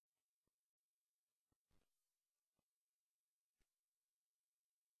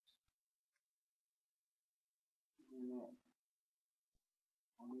 মানে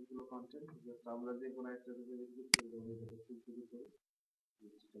অনেকগুলো কন্টেন্ট, জাস্ট আমরা যে কোনো একটা পেজে ক্লিক করব, ওইটাতে ক্লিক যদি করি,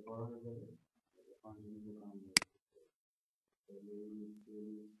 সেটা বড় হয়ে যাবে। কন্টেন্টগুলো আমরা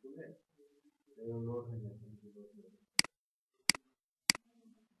খুলে লোড হয়ে যাবে।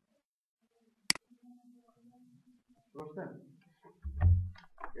 বুঝছেন?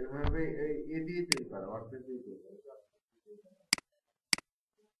 এভাবে এ দিয়ে তৈরি করা, ওয়ার্ডপ্রেস দিয়ে তৈরি করা।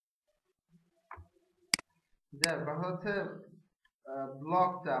 যাই হোক, কথা হচ্ছে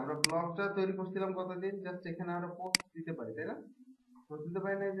আমরা ব্লগটা তৈরি করছিলাম কতদিন, জাস্ট এখানে আমরা পোস্ট দিতে পারি, তাই না? পোস্ট দিতে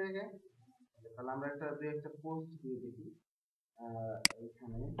পারি না এই জায়গায়? তাহলে আমরা একটা পোস্ট দিয়ে দেখি।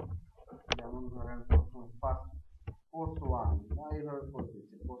 এখানে যেমন ধরেন প্রথম ফার্স্ট পোস্ট ওয়ান, এইভাবে পোস্ট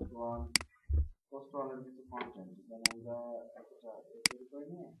দিচ্ছি, পোস্ট ওয়ানের কিছু কন্টেন্ট, যেমন আমরা একটা তৈরি করে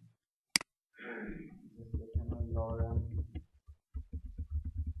নিয়ে এখানে লরেন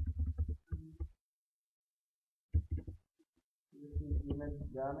ইমেজ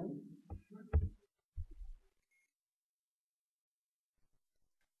দেওয়া নেই,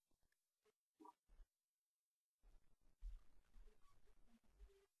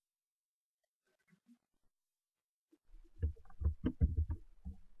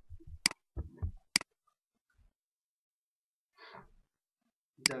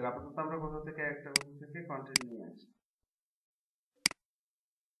 যাক আপাতত আমরা কোথা থেকে কন্টেন্ট নিয়ে আসি।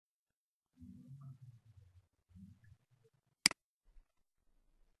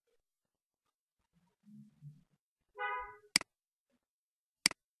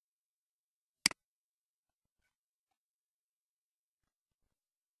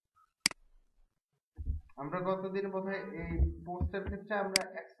 আমরা গতদিন বোধহয় এই পোস্টের ক্ষেত্রে আমরা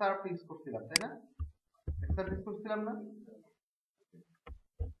এক্সার্ট ইউজ করছিলাম, তাই না? এক্সার্ট ইউজ করছিলাম না?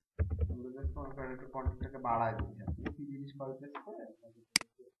 আমরা জাস্ট মনে করেন একটু কন্টেন্টটাকে বাড়ায় দিচ্ছি, কি জিনিস কপি পেস্ট করে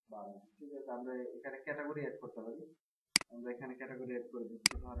বাড়ায়। ঠিক আছে, আমরা এখানে ক্যাটাগরি অ্যাড করতে পারি। আমরা এখানে ক্যাটাগরি অ্যাড করে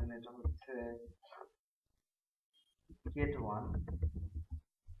দিচ্ছি, ধরেন এটা হচ্ছে get one,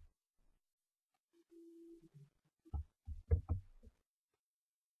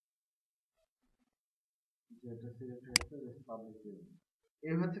 যেটা সিলেক্ট হয়েছে জাস্ট পাবলিক।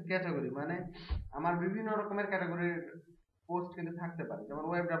 এই হচ্ছে ক্যাটাগরি, মানে আমার বিভিন্ন রকমের ক্যাটাগরির পোস্ট কিন্তু থাকতে পারে, যেমন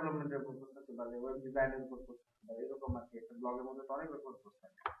ওয়েব ডেভেলপমেন্টের উপর পোস্ট থাকতে পারে, ওয়েব ডিজাইনের উপর পোস্ট থাকতে পারে, এরকম আর কি। একটা ব্লগের মধ্যে তো অনেক রকমের পোস্ট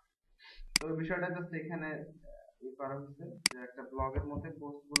থাকে। তো ওই বিষয়টা জাস্ট এখানে এই করা হচ্ছে যে একটা ব্লগের মধ্যে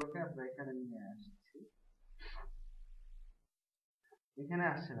পোস্ট গুলোকে আমরা এখানে নিয়ে আসছি। এখানে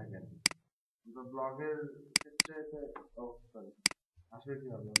আসছে না কেন? তো ব্লগের ক্ষেত্রে সরি, আসলে কি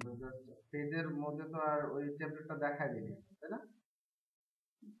হবে, আমরা জাস্ট পেজের মধ্যে তো আর ওই টেমপ্লেটটা দেখাই দিই, তাই না?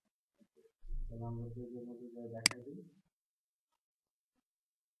 তাহলে আমরা পেজের মধ্যে দেখাই দিই।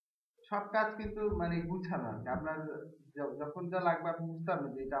 সব কাজ কিন্তু মানে গুছানো আছে, আপনার যখন যা লাগবে আপনি বুঝতে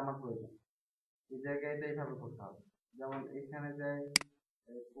পারবেন যে এটা আমার প্রয়োজন, এই জায়গায় এটা এইভাবে করতে হবে। যেমন এখানে যায়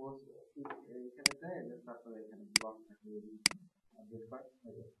পোস্ট, এখানে যায় তারপরে এখানে ব্লগ থাকে,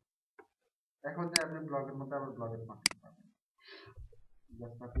 এখন যে আপনি ব্লগের মধ্যে আবার ব্লগের কন্টেন্ট পাবেন,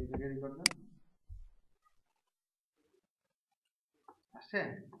 জাস্ট আপনি এটা রেডি করবেন। আসছে,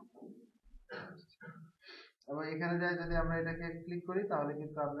 এবং এখানে যায় যদি আমরা এটাকে ক্লিক করি তাহলে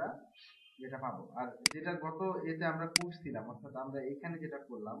কিন্তু আমরা যেটা পাবো, আর যেটা গত এতে আমরা করছিলাম, অর্থাৎ আমরা এখানে যেটা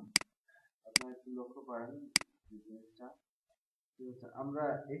করলাম আপনারা একটু লক্ষ্য করেন জিনিসটা। আমরা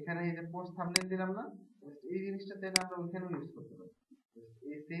এখানে এই যে পোস্ট থাম্বনেল দিলাম না, এই জিনিসটা তাহলে আমরা ওইখানেও ইউজ করতে পারি,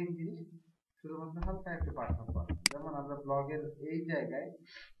 এই সেম জিনিস, শুধুমাত্র হালকা একটু পার্থক্য আছে। যেমন আমরা ব্লগের এই জায়গায়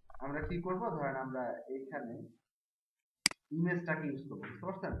আমরা কি করব, ধরেন আমরা এইখানে ইমেজটাকে ইউজ করবো, বুঝতে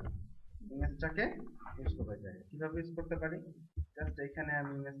পারছেন? ইমেজটাকে ইউজ করতে চাই, কিভাবে ইউজ করতে পারি? জাস্ট এখানে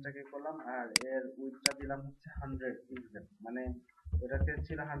আমি ইমেজটাকে করলাম আর এর উইডথটা দিলাম হচ্ছে 100 পিক্সেল, মানে এটাকে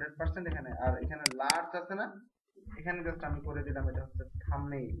ছিল 100%, এখানে আর এখানে লার্জ আছে না, এখানে জাস্ট আমি করে দিলাম এটা হচ্ছে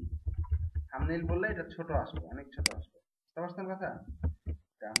থাম্বনেইল। থাম্বনেইল বললে এটা ছোট আসবে, অনেক ছোট আসবে, বুঝতে পারছেন কথা?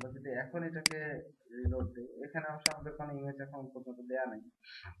 আমরা যদি এখন এটাকে রিলোড দিই, এখানে অবশ্য আমাদের কোনো ইমেজ এখন পর্যন্ত দেয়া নাই,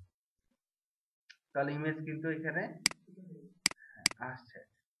 তাহলে ইমেজ কিন্তু এখানে আসছে।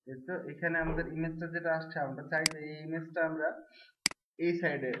 তো এখানে আমাদের ইমেজটা যেটা আসছে, আমরা চাই যে এই ইমেজটা আমরা এই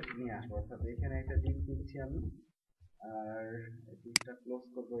সাইডে নিয়ে আসবো, অর্থাৎ এখানে একটা ডিপ দিচ্ছি আমি, আর ডিপটা ক্লোজ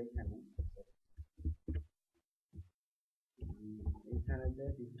করবো এখানে, এখানে যে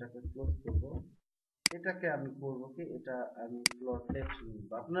ডিপটাকে ক্লোজ করবো, এটাকে আমি করবো কি, এটা আমি প্লট লেফট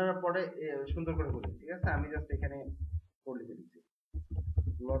নিব, আপনারা পরে সুন্দর করে বলবেন, ঠিক আছে? আমি জাস্ট এখানে করে লিখে দিচ্ছি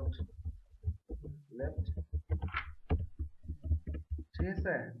প্লট লেফট, ঠিক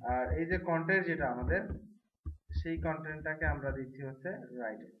আছে? আর এই যে কন্টেন্ট যেটা আমাদের, সেই কন্টেন্টটাকে আমরা দিচ্ছি হচ্ছে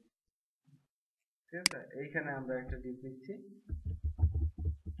রাইটে, ঠিক আছে? এইখানে আমরা একটা ডিপ নিচ্ছি,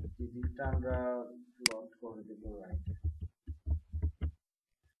 এই ডিপটা আমরা প্লট করে দেবো রাইটে,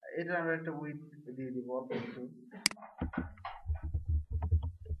 এটা আমরা একটা উইথ দিয়ে দিব একটু,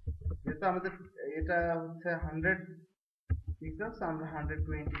 যেহেতু আমাদের এটা হচ্ছে 100 পিক্সেলস, আমরা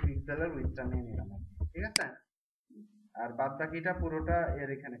 120 পিক্সেলের উইথটা নিয়ে নিলাম, ঠিক আছে? আর বাদ বাকিটা পুরোটা এর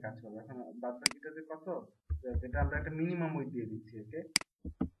এখানে কাজ করবে। এখন বাদ বাকিটা যে কত, এটা আমরা একটা মিনিমাম উইথ দিয়ে দিচ্ছি, ওকে?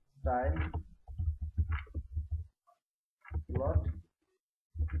 স্টাইল প্লট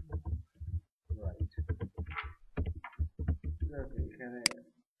রাইট, ঠিক আছে? এখানে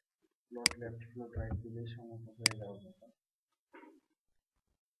প্লট লেফট প্লট রাইট দিলে সমস্ত হয়ে যাওয়ার কথা।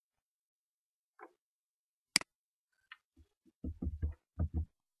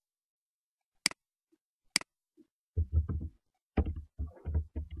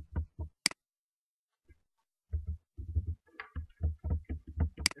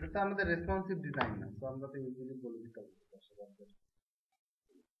 এটা তো আমাদের রেসপন্সিভ ডিজাইন না, তো আমরা তো ইউজুয়ালি বলে দিতে পারি দর্শকদের।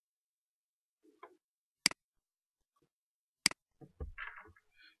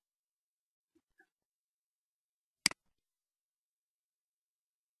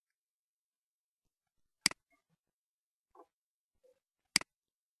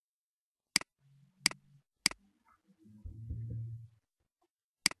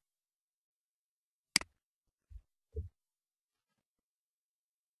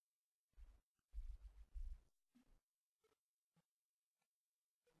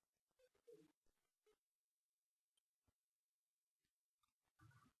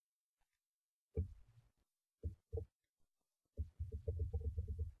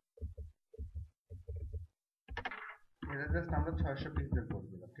 এটা জাস্ট আমরা 600 পিক্সেল করে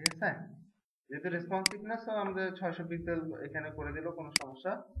দিলাম, ঠিক আছে? যেহেতু রেসপন্সিভনেস আমাদের 600 পিক্সেল এখানে করে দিলেও কোনো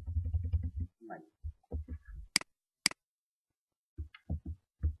সমস্যা নাই।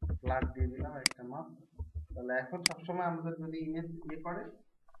 ফ্ল্যাগ দিয়ে দিলাম একটা মাপ। তাহলে এখন সবসময় আমাদের যদি ইমেজ করে,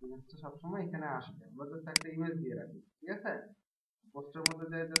 ইমেজটা সবসময় এখানে আসবে। আমরা জাস্ট একটা ইমেজ দিয়ে রাখি, ঠিক আছে? পোস্টের মধ্যে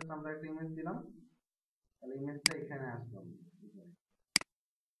যে জাস্ট আমরা একটা ইমেজ দিলাম, তাহলে ইমেজটা এখানে আসবে।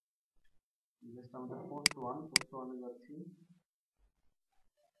 ইমেজটা আমাদের পোস্ট 1 এ যাচ্ছি।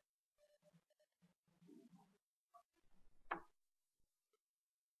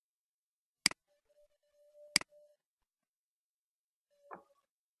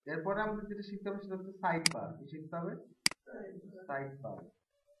 এরপরে আমাদের যেটা শিখতে হবে সেটা হচ্ছে সাইড বার। কি শিখতে হবে? Side bar.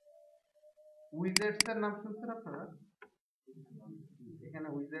 উইজেটস এর নাম শুনছেন আপনারা? এখানে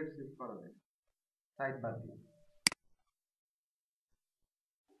উইজেটস ইউজ করা যায় সাইড বার দিয়ে।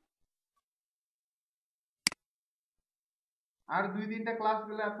 আর 2-3টা ক্লাস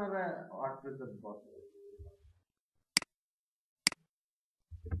গেলে আপনারা ওয়ার্ডপ্রেসের বস।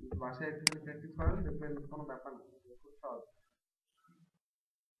 বাসায় একটুখানি প্র্যাকটিস করেন, দেখবেন কোনো ব্যাপার না, খুব সহজ।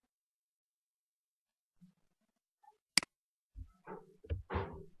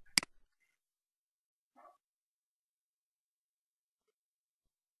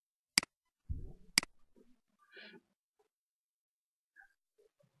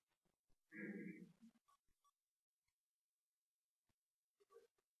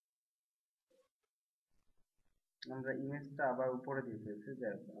 আমরা ইমেজটা আবার উপরে দিয়ে ফেলছি, যে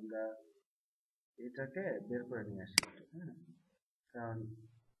আমরা এটাকে বের করে নিয়ে আসি। হ্যাঁ, কারণ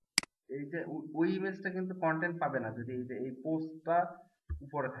এই যে ওই ইমেজটা কিন্তু কন্টেন্ট পাবে না যদি এই যে এই পোস্টটা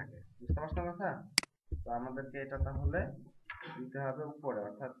উপরে থাকে। বুঝতে পারছেন কথা? তো আমাদেরকে এটা তাহলে দিতে হবে উপরে,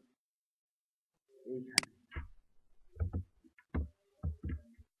 অর্থাৎ এইখানে।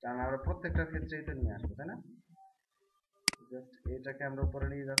 কারণ আমরা প্রত্যেকটা ক্ষেত্রেই তো নিয়ে আসবো, তাই না? জাস্ট এটাকে আমরা উপরে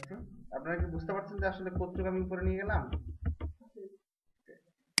নিয়ে যাচ্ছি। আপনারা কি বুঝতে পারছেন যে আসলে কতটুকু আমি উপরে নিয়ে গেলাম?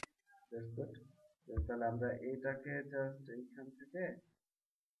 তাহলে আমরা এইটাকে জাস্ট এইখান থেকে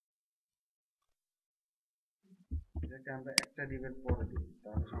এটাকে আমরা একটা ডিভের পরে দিই,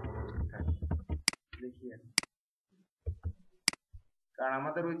 তাহলে সম্ভবত ঠিক থাকবে। দেখি, কারণ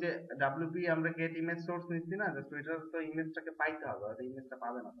আমাদের ওই যে ডাব্লিউপি আমরা গেট ইমেজ সোর্স নিচ্ছি না, জাস্ট ওইটার তো ইমেজটাকে পাইতে হবে, আর ইমেজটা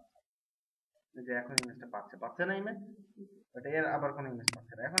পাবে না। যে এখন ইমেজটা পাচ্ছে না ইমেজ, বাট এর আবার কোনো ইমেজ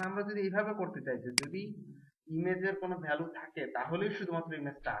পাচ্ছে না। এখন আমরা যদি এইভাবে করতে চাই যে যদি ইমেজের কোনো ভ্যালু থাকে তাহলেই শুধুমাত্র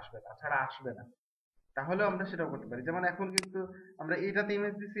ইমেজটা আসবে, তাছাড়া আসবে না, তাহলেও আমরা সেটাও করতে পারি। যেমন এখন কিন্তু আমরা এটাতে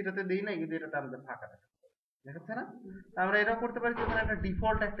ইমেজ দিচ্ছি, এটাতে দেই নাই, কিন্তু এটাতে আমাদের ফাঁকা দেখাচ্ছে না। আমরা এটাও করতে পারি যে একটা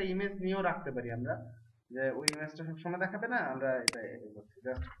ডিফল্ট একটা ইমেজ নিয়েও রাখতে পারি আমরা, যে ওই ইমেজটা সবসময় দেখাবে না, আমরা এটা করছি।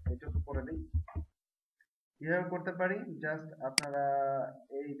 জাস্ট এইটুকু করে দিই। কিভাবে করতে পারি? জাস্ট আপনারা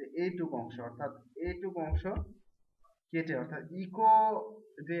এই যে এইটুকু অংশ, অর্থাৎ এইটুকু অংশ কেটে, অর্থাৎ ইকো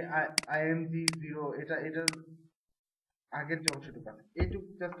যে আইএমজি 0, এটার আগের যে অংশটুকু আছে এইটুকু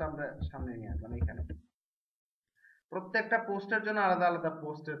জাস্ট আমরা সামনে নিয়ে আসলাম। এখানে প্রত্যেকটা পোস্টের জন্য আলাদা আলাদা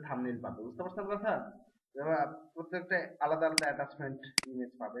পোস্টের থাম্বনেইল পাবে। বুঝতে পারছেন কথা? এবার প্রত্যেকটা আলাদা আলাদা অ্যাটাচমেন্ট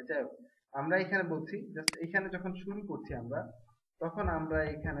ইমেজ পাবে। যাই হোক, আমরা এখানে বলছি জাস্ট এখানে যখন শুরু করছি আমরা, তখন আমরা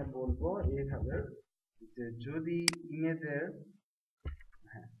এখানে বলবো এইভাবে যে যদি ইমেজের,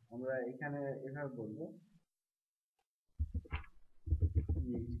 হ্যাঁ, আমরা এখানে এভাবে বলবো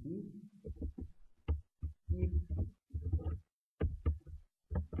php if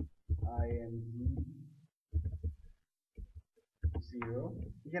img 0,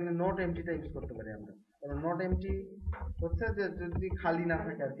 এখানে নট এমটিটা ইউজ করতে পারি আমরা। কারণ নট এমটি হচ্ছে যে যদি খালি না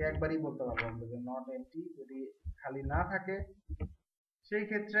থাকে আর কি, একবারই বলতে পারবো আমরা যে নট এমটি যদি খালি না থাকে, সেই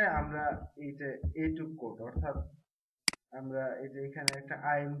ক্ষেত্রে আমরা এই যে এইটুক কোড, অর্থাৎ আমরা এই যে এখানে একটা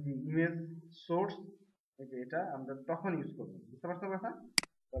আইএমজি ইমেজ সোর্স, এই যে এটা আমরা তখন ইউজ করবো। বুঝতে পারছো কথা?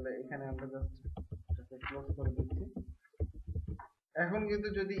 তাহলে এখানে আমরা জাস্ট এটাকে ক্লোজ করে দিচ্ছি। এখন কিন্তু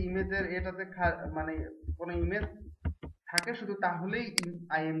যদি ইমেজের এটাতে মানে কোনো ইমেজ থাকে শুধু, তাহলেই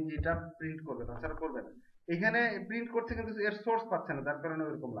আইএমজিটা প্রিন্ট করবে, তাছাড়া করবে না। এখানে প্রিন্ট করছে কিন্তু এর সোর্স পাচ্ছে না, যার কারণে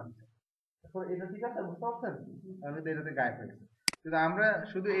ওইরকম লাগছে। এখন এটা ঠিক আছে? বুঝতে পারছেন? আমি তো এটাতে গায়েব হয়ে গেছে, কিন্তু আমরা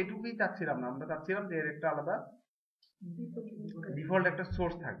শুধু এইটুকুই চাচ্ছিলাম না, আমরা চাচ্ছিলাম যে এর একটা আলাদা ডিফল্ট একটা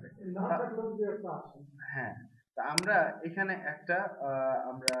সোর্স থাকবে। হ্যাঁ, তা আমরা এখানে একটা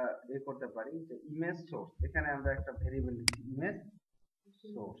আমরা করতে পারি যে ইমেজ সোর্স, এখানে আমরা একটা ভেরিয়েবল লিখছি ইমেজ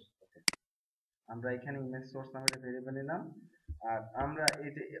সোর্স। আমরা এখানে ইমেজ সোর্স নামে একটা ভেরিয়েবল নিলাম, আর আমরা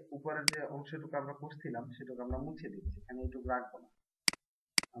এই যে উপরের যে অংশটুকু আমরা করছিলাম সেটুকু আমরা মুছে দিচ্ছি, এখানে এইটুকু রাখবো না।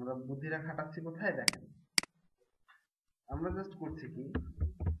 আমরা বুদ্ধিটা খাটাচ্ছি কোথায় দেখেন, আমরা জাস্ট করছি কি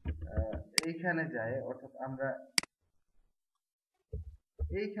এইখানে যায়, অর্থাৎ আমরা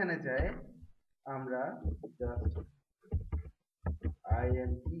এইখানে যায় আমরা জাস্ট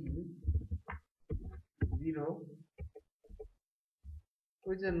img 0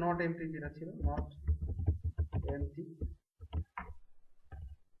 ওই যে নট এমটি যেটা ছিল নট এমটি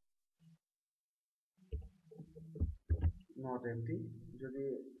নট এমটি যদি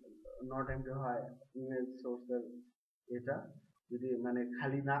নট এমটি হয় ইমেজ সোর্সের এটা যদি মানে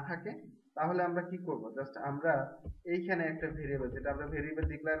খালি না থাকে তাহলে আমরা কি করব জাস্ট আমরা এইখানে একটা ভেরিয়েবল যেটা আমরা ভেরিয়েবল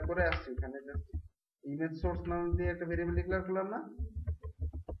ডিক্লেয়ার করে আসছি এখানে জাস্ট ইমেজ সোর্স নাম দিয়ে একটা ভেরিয়েবল ডিক্লেয়ার করলাম না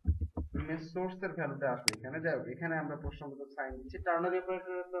ইমেজ সোর্স এর ভ্যালুটা আসবে এখানে যাই হোক এখানে আমরা প্রশ্নবোধক সাইন দিচ্ছি টার্নারি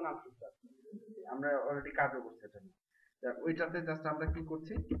অপারেটরের তো নাম শুনতে আমরা অলরেডি কাজও করছি এটা নিয়ে ওইটাতে জাস্ট আমরা কি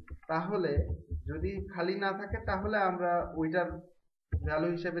করছি তাহলে যদি খালি না থাকে তাহলে আমরা ওইটার ভ্যালু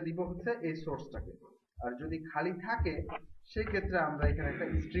হিসেবে দিব হচ্ছে এই সোর্সটাকে আর যদি খালি থাকে সেই ক্ষেত্রে আমরা এখানে একটা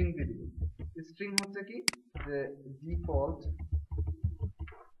স্ট্রিং দিয়ে দিব স্ট্রিং হচ্ছে কি যে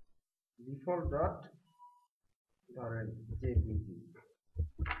ডিফল্ট ডট ধরেন জেপিজি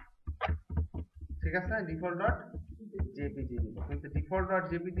ঠিক আছে ডিফল্ট ডট জেপিজি দিব কিন্তু ডিফল্ট ডট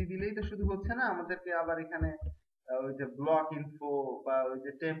জেপিজি দিলেই তো শুধু হচ্ছে না আমাদেরকে আবার এখানে ওই যে ব্লক ইনফো বা ওই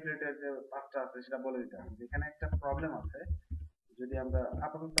যে টেমপ্লেটের যে পার্টটা আছে সেটা বলে দিতে হবে এখানে একটা প্রবলেম আছে যদি আমরা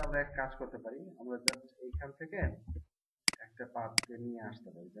আপাতত আমরা এক কাজ করতে পারি আমরা জাস্ট এইখান থেকে একটা পাথকে নিয়ে আসতে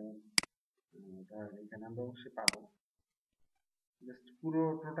পারি যেমন এখানে আমরা অবশ্যই পাবো জাস্ট পুরো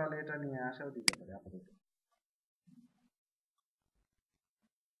টোটাল এটা নিয়ে আসাও দিতে পারি আপাতত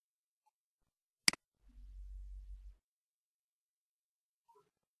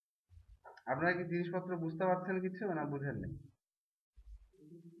আপনারা কি জিনিসপত্র বুঝতে পারছেন কিছু না বুঝেন না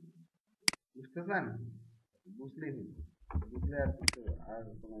বুঝতেছেন বুঝলেই হলো বুঝলে আর কিছু আর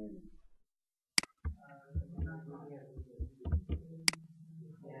কোনো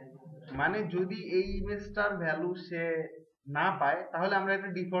মানে যদি এই ইমেজটার ভ্যালু সে না পায় তাহলে আমরা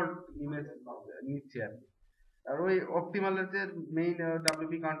একটা ডিফল্ট ইমেজ নিচ্ছি আর কি আর ওই অপটিমালের যে main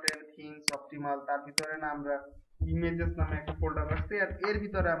WP content things optimal তার ভিতরে না আমরা ইমেজেস নামে একটা ফোল্ডার রাখছি আর এর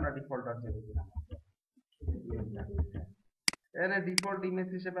ভিতরে আমরা ডিফল্ট আর দিয়ে দিলাম এখানে ডিফল্ট ইমেজ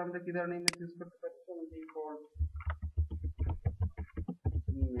হিসেবে আমরা কি ধরনের ইমেজ ইউজ করতে পারি ডিফল্ট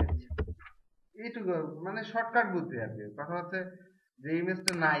ইমেজ এইটুকু মানে শর্টকাট বুদ্ধি আর কি কথা হচ্ছে যে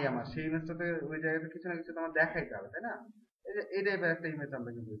ইমেজটা নাই আমার সেই ইমেজটাতে ওই জায়গাতে কিছু না কিছু তো আমার দেখাইতে হবে তাই না এই যে এই টাইপের একটা ইমেজ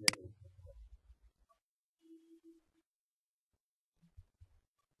আমরা কিন্তু ওই জায়গায়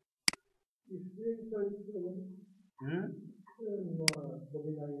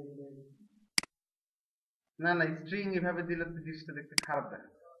না না স্ট্রিং এভাবে দিলে তো জিনিসটা দেখতে খারাপ দেখা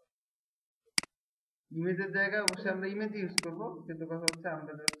ইমেজের জায়গায় অবশ্যই আমরা ইমেজ ইউজ করব কিন্তু কথা হচ্ছে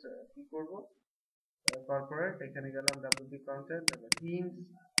আমরা জাস্ট কি করব কর্পোরেট এখানে গেলাম ডব্লিউপি কন্টেন্ট তারপর থিমস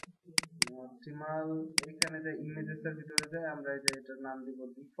অপটিমাল এখানে যে ইমেজেস এর ভিতরে যায় আমরা এই যে এটার নাম দিব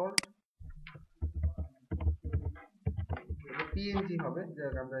ডিফল্ট এটা পিএনজি হবে যে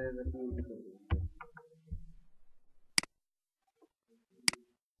আমরা এটা পিএনজি করব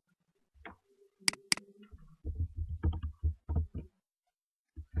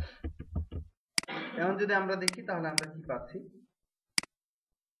এখন যদি আমরা দেখি তাহলে আমরা কি পাচ্ছি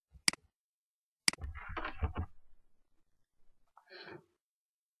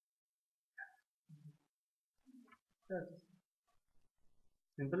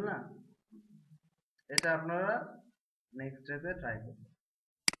সিম্পল না এটা আপনারা নেক্সট ডেতে ট্রাই করবেন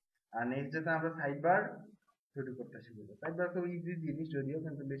আর নেক্সট ডেতে আমরা সাইডবার তৈরি করতে শিখব সাইডবার খুব ইজি জিনিস যদিও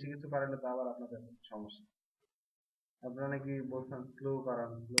কিন্তু বেশি কিছু পারলে তো আবার আপনাদের সমস্যা আপনারা নাকি বলছেন স্লো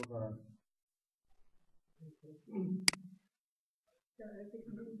করান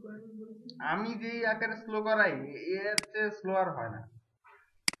আমি যেই আকারে স্লো করাই এর চেয়ে স্লো আর হয় না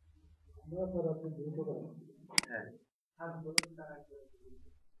হ্যাঁ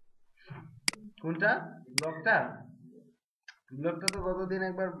কোনটা ব্লগটা তো গতদিন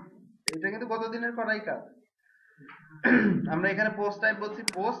একবার এটা কিন্তু গতদিনের করাই কাজ আমরা এখানে পোস্ট টাইপ বলছি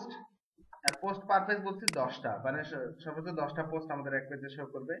পোস্ট আর পোস্ট পার পেজ বলছি 10টা মানে সর্বোচ্চ 10টা পোস্ট আমাদের এক পেজে শো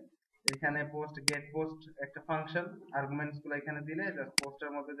করবে এখানে পোস্ট গেট পোস্ট একটা ফাংশন আর্গুমেন্টস গুলো এখানে দিলে জাস্ট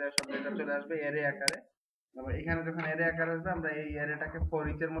পোস্টের মধ্যে যা সব ডেটা চলে আসবে অ্যারে আকারে তারপর এখানে যখন অ্যারে আকারে আসবে আমরা এই অ্যারেটাকে ফর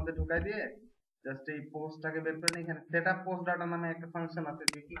ইচ এর মধ্যে ঢুকাই দিয়ে জাস্ট এই পোস্টটাকে বের করে নিয়ে এখানে সেটআপ পোস্ট ডাটা নামে একটা ফাংশন আছে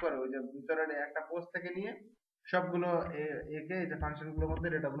যে কি করে ওই যে ভিতরের একটা পোস্ট থেকে নিয়ে সবগুলো একে এই যে ফাংশনগুলোর মধ্যে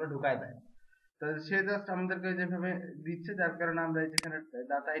ডেটাগুলো ঢুকায় দেয় তো সে জাস্ট আমাদেরকে যেভাবে দিচ্ছে যার কারণে আমরা যেখানে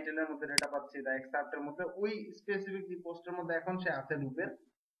ডাটা আইটেমের মধ্যে ডেটা পাচ্ছি বা এক্সট্রাক্টের মধ্যে ওই স্পেসিফিক যে পোস্টের মধ্যে এখন সে আছে লুপের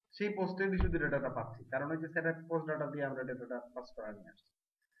সেই পোস্টের শুধু ডেটাটা পাচ্ছি কারণ ওই যে সেটআপ পোস্ট ডাটা দিয়ে আমরা ডেটাটা পাস করা নিয়ে আসছি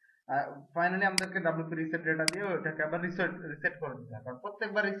ফাইনালি আমাদেরকে ডব্লিউপি রিসেট ডেটা দিয়ে ওটাকে আবার রিসেট করে দিতে হবে কারণ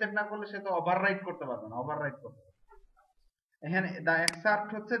প্রত্যেকবার রিসেট না করলে সে তো ওভাররাইট করতে পারবে না ওভাররাইট করতে এখানে দা এক্সাপ্ট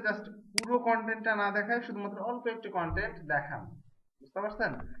হচ্ছে জাস্ট পুরো কন্টেন্টটা না দেখায় শুধুমাত্র অল্প একটু কন্টেন্ট দেখান বুঝতে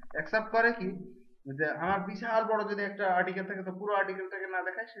পারছেন অ্যাকসেপ্ট করে কি যে আমার বিশাল বড় যদি একটা আর্টিকেল থাকে তো পুরো আর্টিকেলটাকে না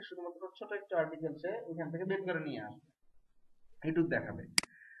দেখায়, সে শুধুমাত্র ছোট একটা আর্টিকেল সে এখান থেকে বের করে নিয়ে আসবে, এইটুক দেখাবে।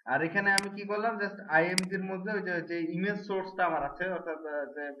 আর এখানে আমি কি করলাম, জাস্ট আইএমজি এর মধ্যে ওই যে ইমেজ সোর্সটা আমার আছে, অর্থাৎ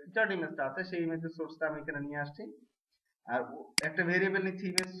যে ফিচার্ড ইমেজটা আছে সেই ইমেজের সোর্সটা আমি এখানে নিয়ে আসছি। আর একটা ভেরিয়েবল নিচ্ছি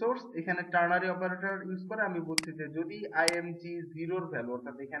ইমেজ সোর্স, এখানে টার্নারি অপারেটর ইউজ করে আমি বলছি যে যদি আইএমজি জিরোর ভ্যালু,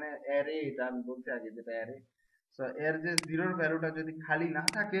 অর্থাৎ এখানে অ্যারে, এটা আমি বলছি আগে যেটা অ্যারে, সো এর যে জিরোর ভ্যালুটা যদি খালি না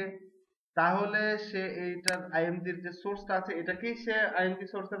থাকে তাহলে সে এইটার আইএমজির যে সোর্সটা আছে এটাকেই সে আইএমজি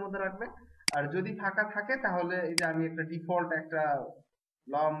সোর্সের মধ্যে রাখবে। আর যদি ফাঁকা থাকে তাহলে এই যে আমি একটা ডিফল্ট একটা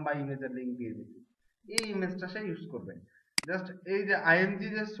লম্বা ইমেজের লিঙ্ক দিয়ে দিচ্ছি, এই ইমেজটা সে ইউজ করবে। জাস্ট এই যে আইএমজি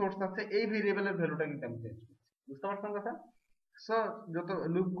যে সোর্স আছে এই ভেরিয়েবলের ভ্যালুটা কিন্তু আমি চেঞ্জ করছি, বুঝতে পারছেন কথা? সো যত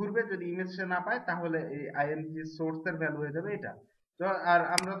লুপ ঘুরবে যদি ইমেজ সে না পায় তাহলে এই আইএমজি সোর্স এর ভ্যালু হয়ে যাবে এটা। তো আর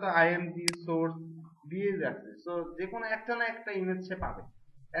আমরা তো আইএমজি সোর্স দিয়ে যাচ্ছি, সো যে কোনো একটা না একটা ইমেজ সে পাবে,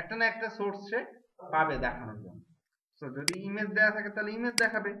 একটা না একটা সোর্স সে পাবে দেখানোর জন্য। সো যদি ইমেজ দেওয়া থাকে তাহলে ইমেজ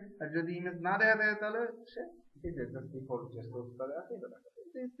দেখাবে, আর যদি ইমেজ না দেওয়া থাকে তাহলে সে এই যে জাস্ট ডিফল্ট যে সোর্সটা আছে এটা দেখাবে।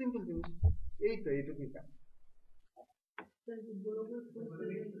 সিম্পল জিনিস, এই তো এইটুকুই কাজ।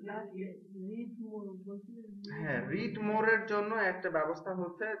 হ্যাঁ, রিড মোর এর জন্য একটা ব্যবস্থা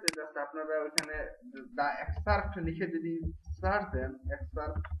হচ্ছে যে জাস্ট আপনারা ওইখানে দা এক্সার্ট লিখে যদি সার্চ দেন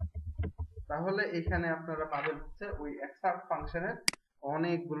এক্সার্ট, তাহলে এখানে আপনারা পাবেন হচ্ছে ওই এক্সার্ট ফাংশনের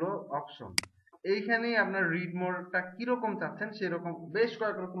অনেকগুলো অপশন। এইখানেই আপনার রিড মোরটা কিরকম চাচ্ছেন সেরকম বেশ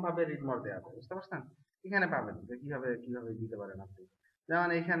কয়েক রকম ভাবে রিড মোর দেওয়া আছে, বুঝতে পারছেন? এখানে পাবেন যে কিভাবে কিভাবে দিতে পারেন আপনি। যেমন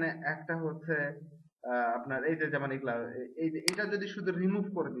এখানে একটা হচ্ছে আপনার এই যে যেমন এগুলা, এই যে এটা যদি শুধু রিমুভ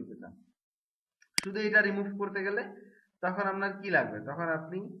করে দিতে চান, শুধু এটা রিমুভ করতে গেলে তখন আপনার কি লাগবে, তখন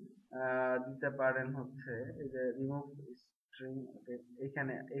আপনি দিতে পারেন হচ্ছে এই যে রিমুভ স্ট্রিং,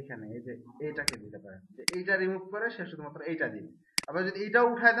 এখানে এখানে এই যে এইটাকে দিতে পারেন যে এইটা রিমুভ করে সে শুধুমাত্র এইটা দিবে। আবার যদি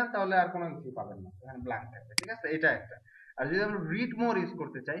এইটাও উঠায় দেন তাহলে আর কোনো কিছু পাবেন না, এখানে ব্ল্যাঙ্ক থাকবে, ঠিক আছে? এটা একটা। আর যদি আমরা রিড মোর ইউজ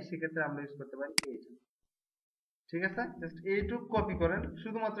করতে চাই সেক্ষেত্রে আমরা ইউজ করতে পারি এইটা, ঠিক আছে? জাস্ট এইটুক কপি করেন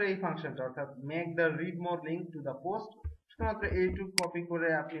শুধুমাত্র এই ফাংশনটা, অর্থাৎ make the read more link to the post, শুধুমাত্র এইটুক কপি করে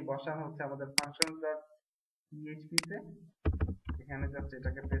আপনি বসান হচ্ছে আমাদের ফাংশন ডট পিএইচপি তে। এখানে জাস্ট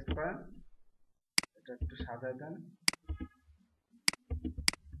এটাকে পেস্ট করেন, এটা একটু সাজায় দেন,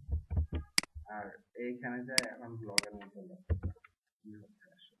 আর এইখানে যায় এখন ব্লগের মধ্যে কি হচ্ছে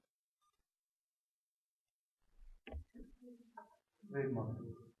আসলে রিড মোর,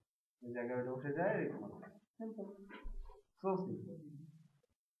 এই জায়গায় ওটা উঠে যায় read more, simple, so simple.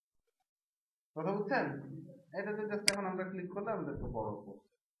 কথা বুঝছেন? এটাতে জাস্ট এখন আমরা ক্লিক করলে আমাদের তো বড় পোস্ট,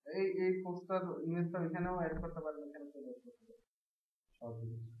 এই পোস্টার ইমেজটা এখানেও অ্যাড করতে পারবেন, এখানে চলে আসতে পারবে সহজে।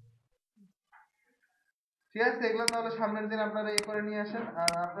 ঠিক আছে, এগুলো তাহলে সামনের দিন আপনারা এই করে নিয়ে আসেন,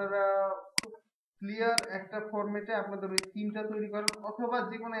 আর আপনারা খুব ক্লিয়ার একটা ফরম্যাটে আপনাদের ওই থিমটা তৈরি করেন, অথবা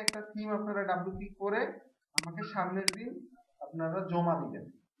যে কোনো একটা থিম আপনারা ডাব্লিউপি করে আমাকে সামনের দিন আপনারা জমা দিবেন,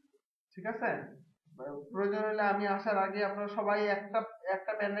 ঠিক আছে? প্রয়োজন হলে আমি আসার আগে আপনারা সবাই একটা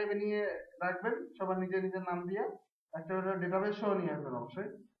একটা পেন ড্রাইভে নিয়ে রাখবেন, সবার নিজের নিজের নাম দিয়ে একটা ডেটাবেস সহ নিয়ে আসবেন অবশ্যই।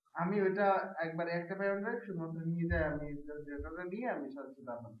 আমি ওইটা একবারে একটা পেন ড্রাইভ শুধুমাত্র নিয়ে যাই, আমি ডেটাটা নিয়ে আমি সাথে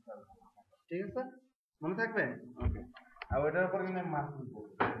সাথে আপনার, ঠিক আছে? মনে থাকবে? ওকে। আর ওইটার উপর কিন্তু আমি মার্ক করব,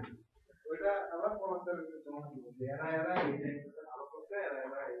 ওইটা আমরা পরবর্তীতে জমা দিব, এরা এরা এই যে ভালো করতে, এরা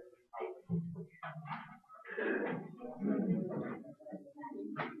এরা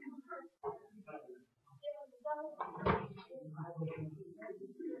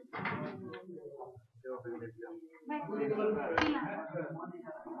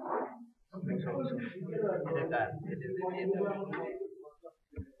এটা কার, এটা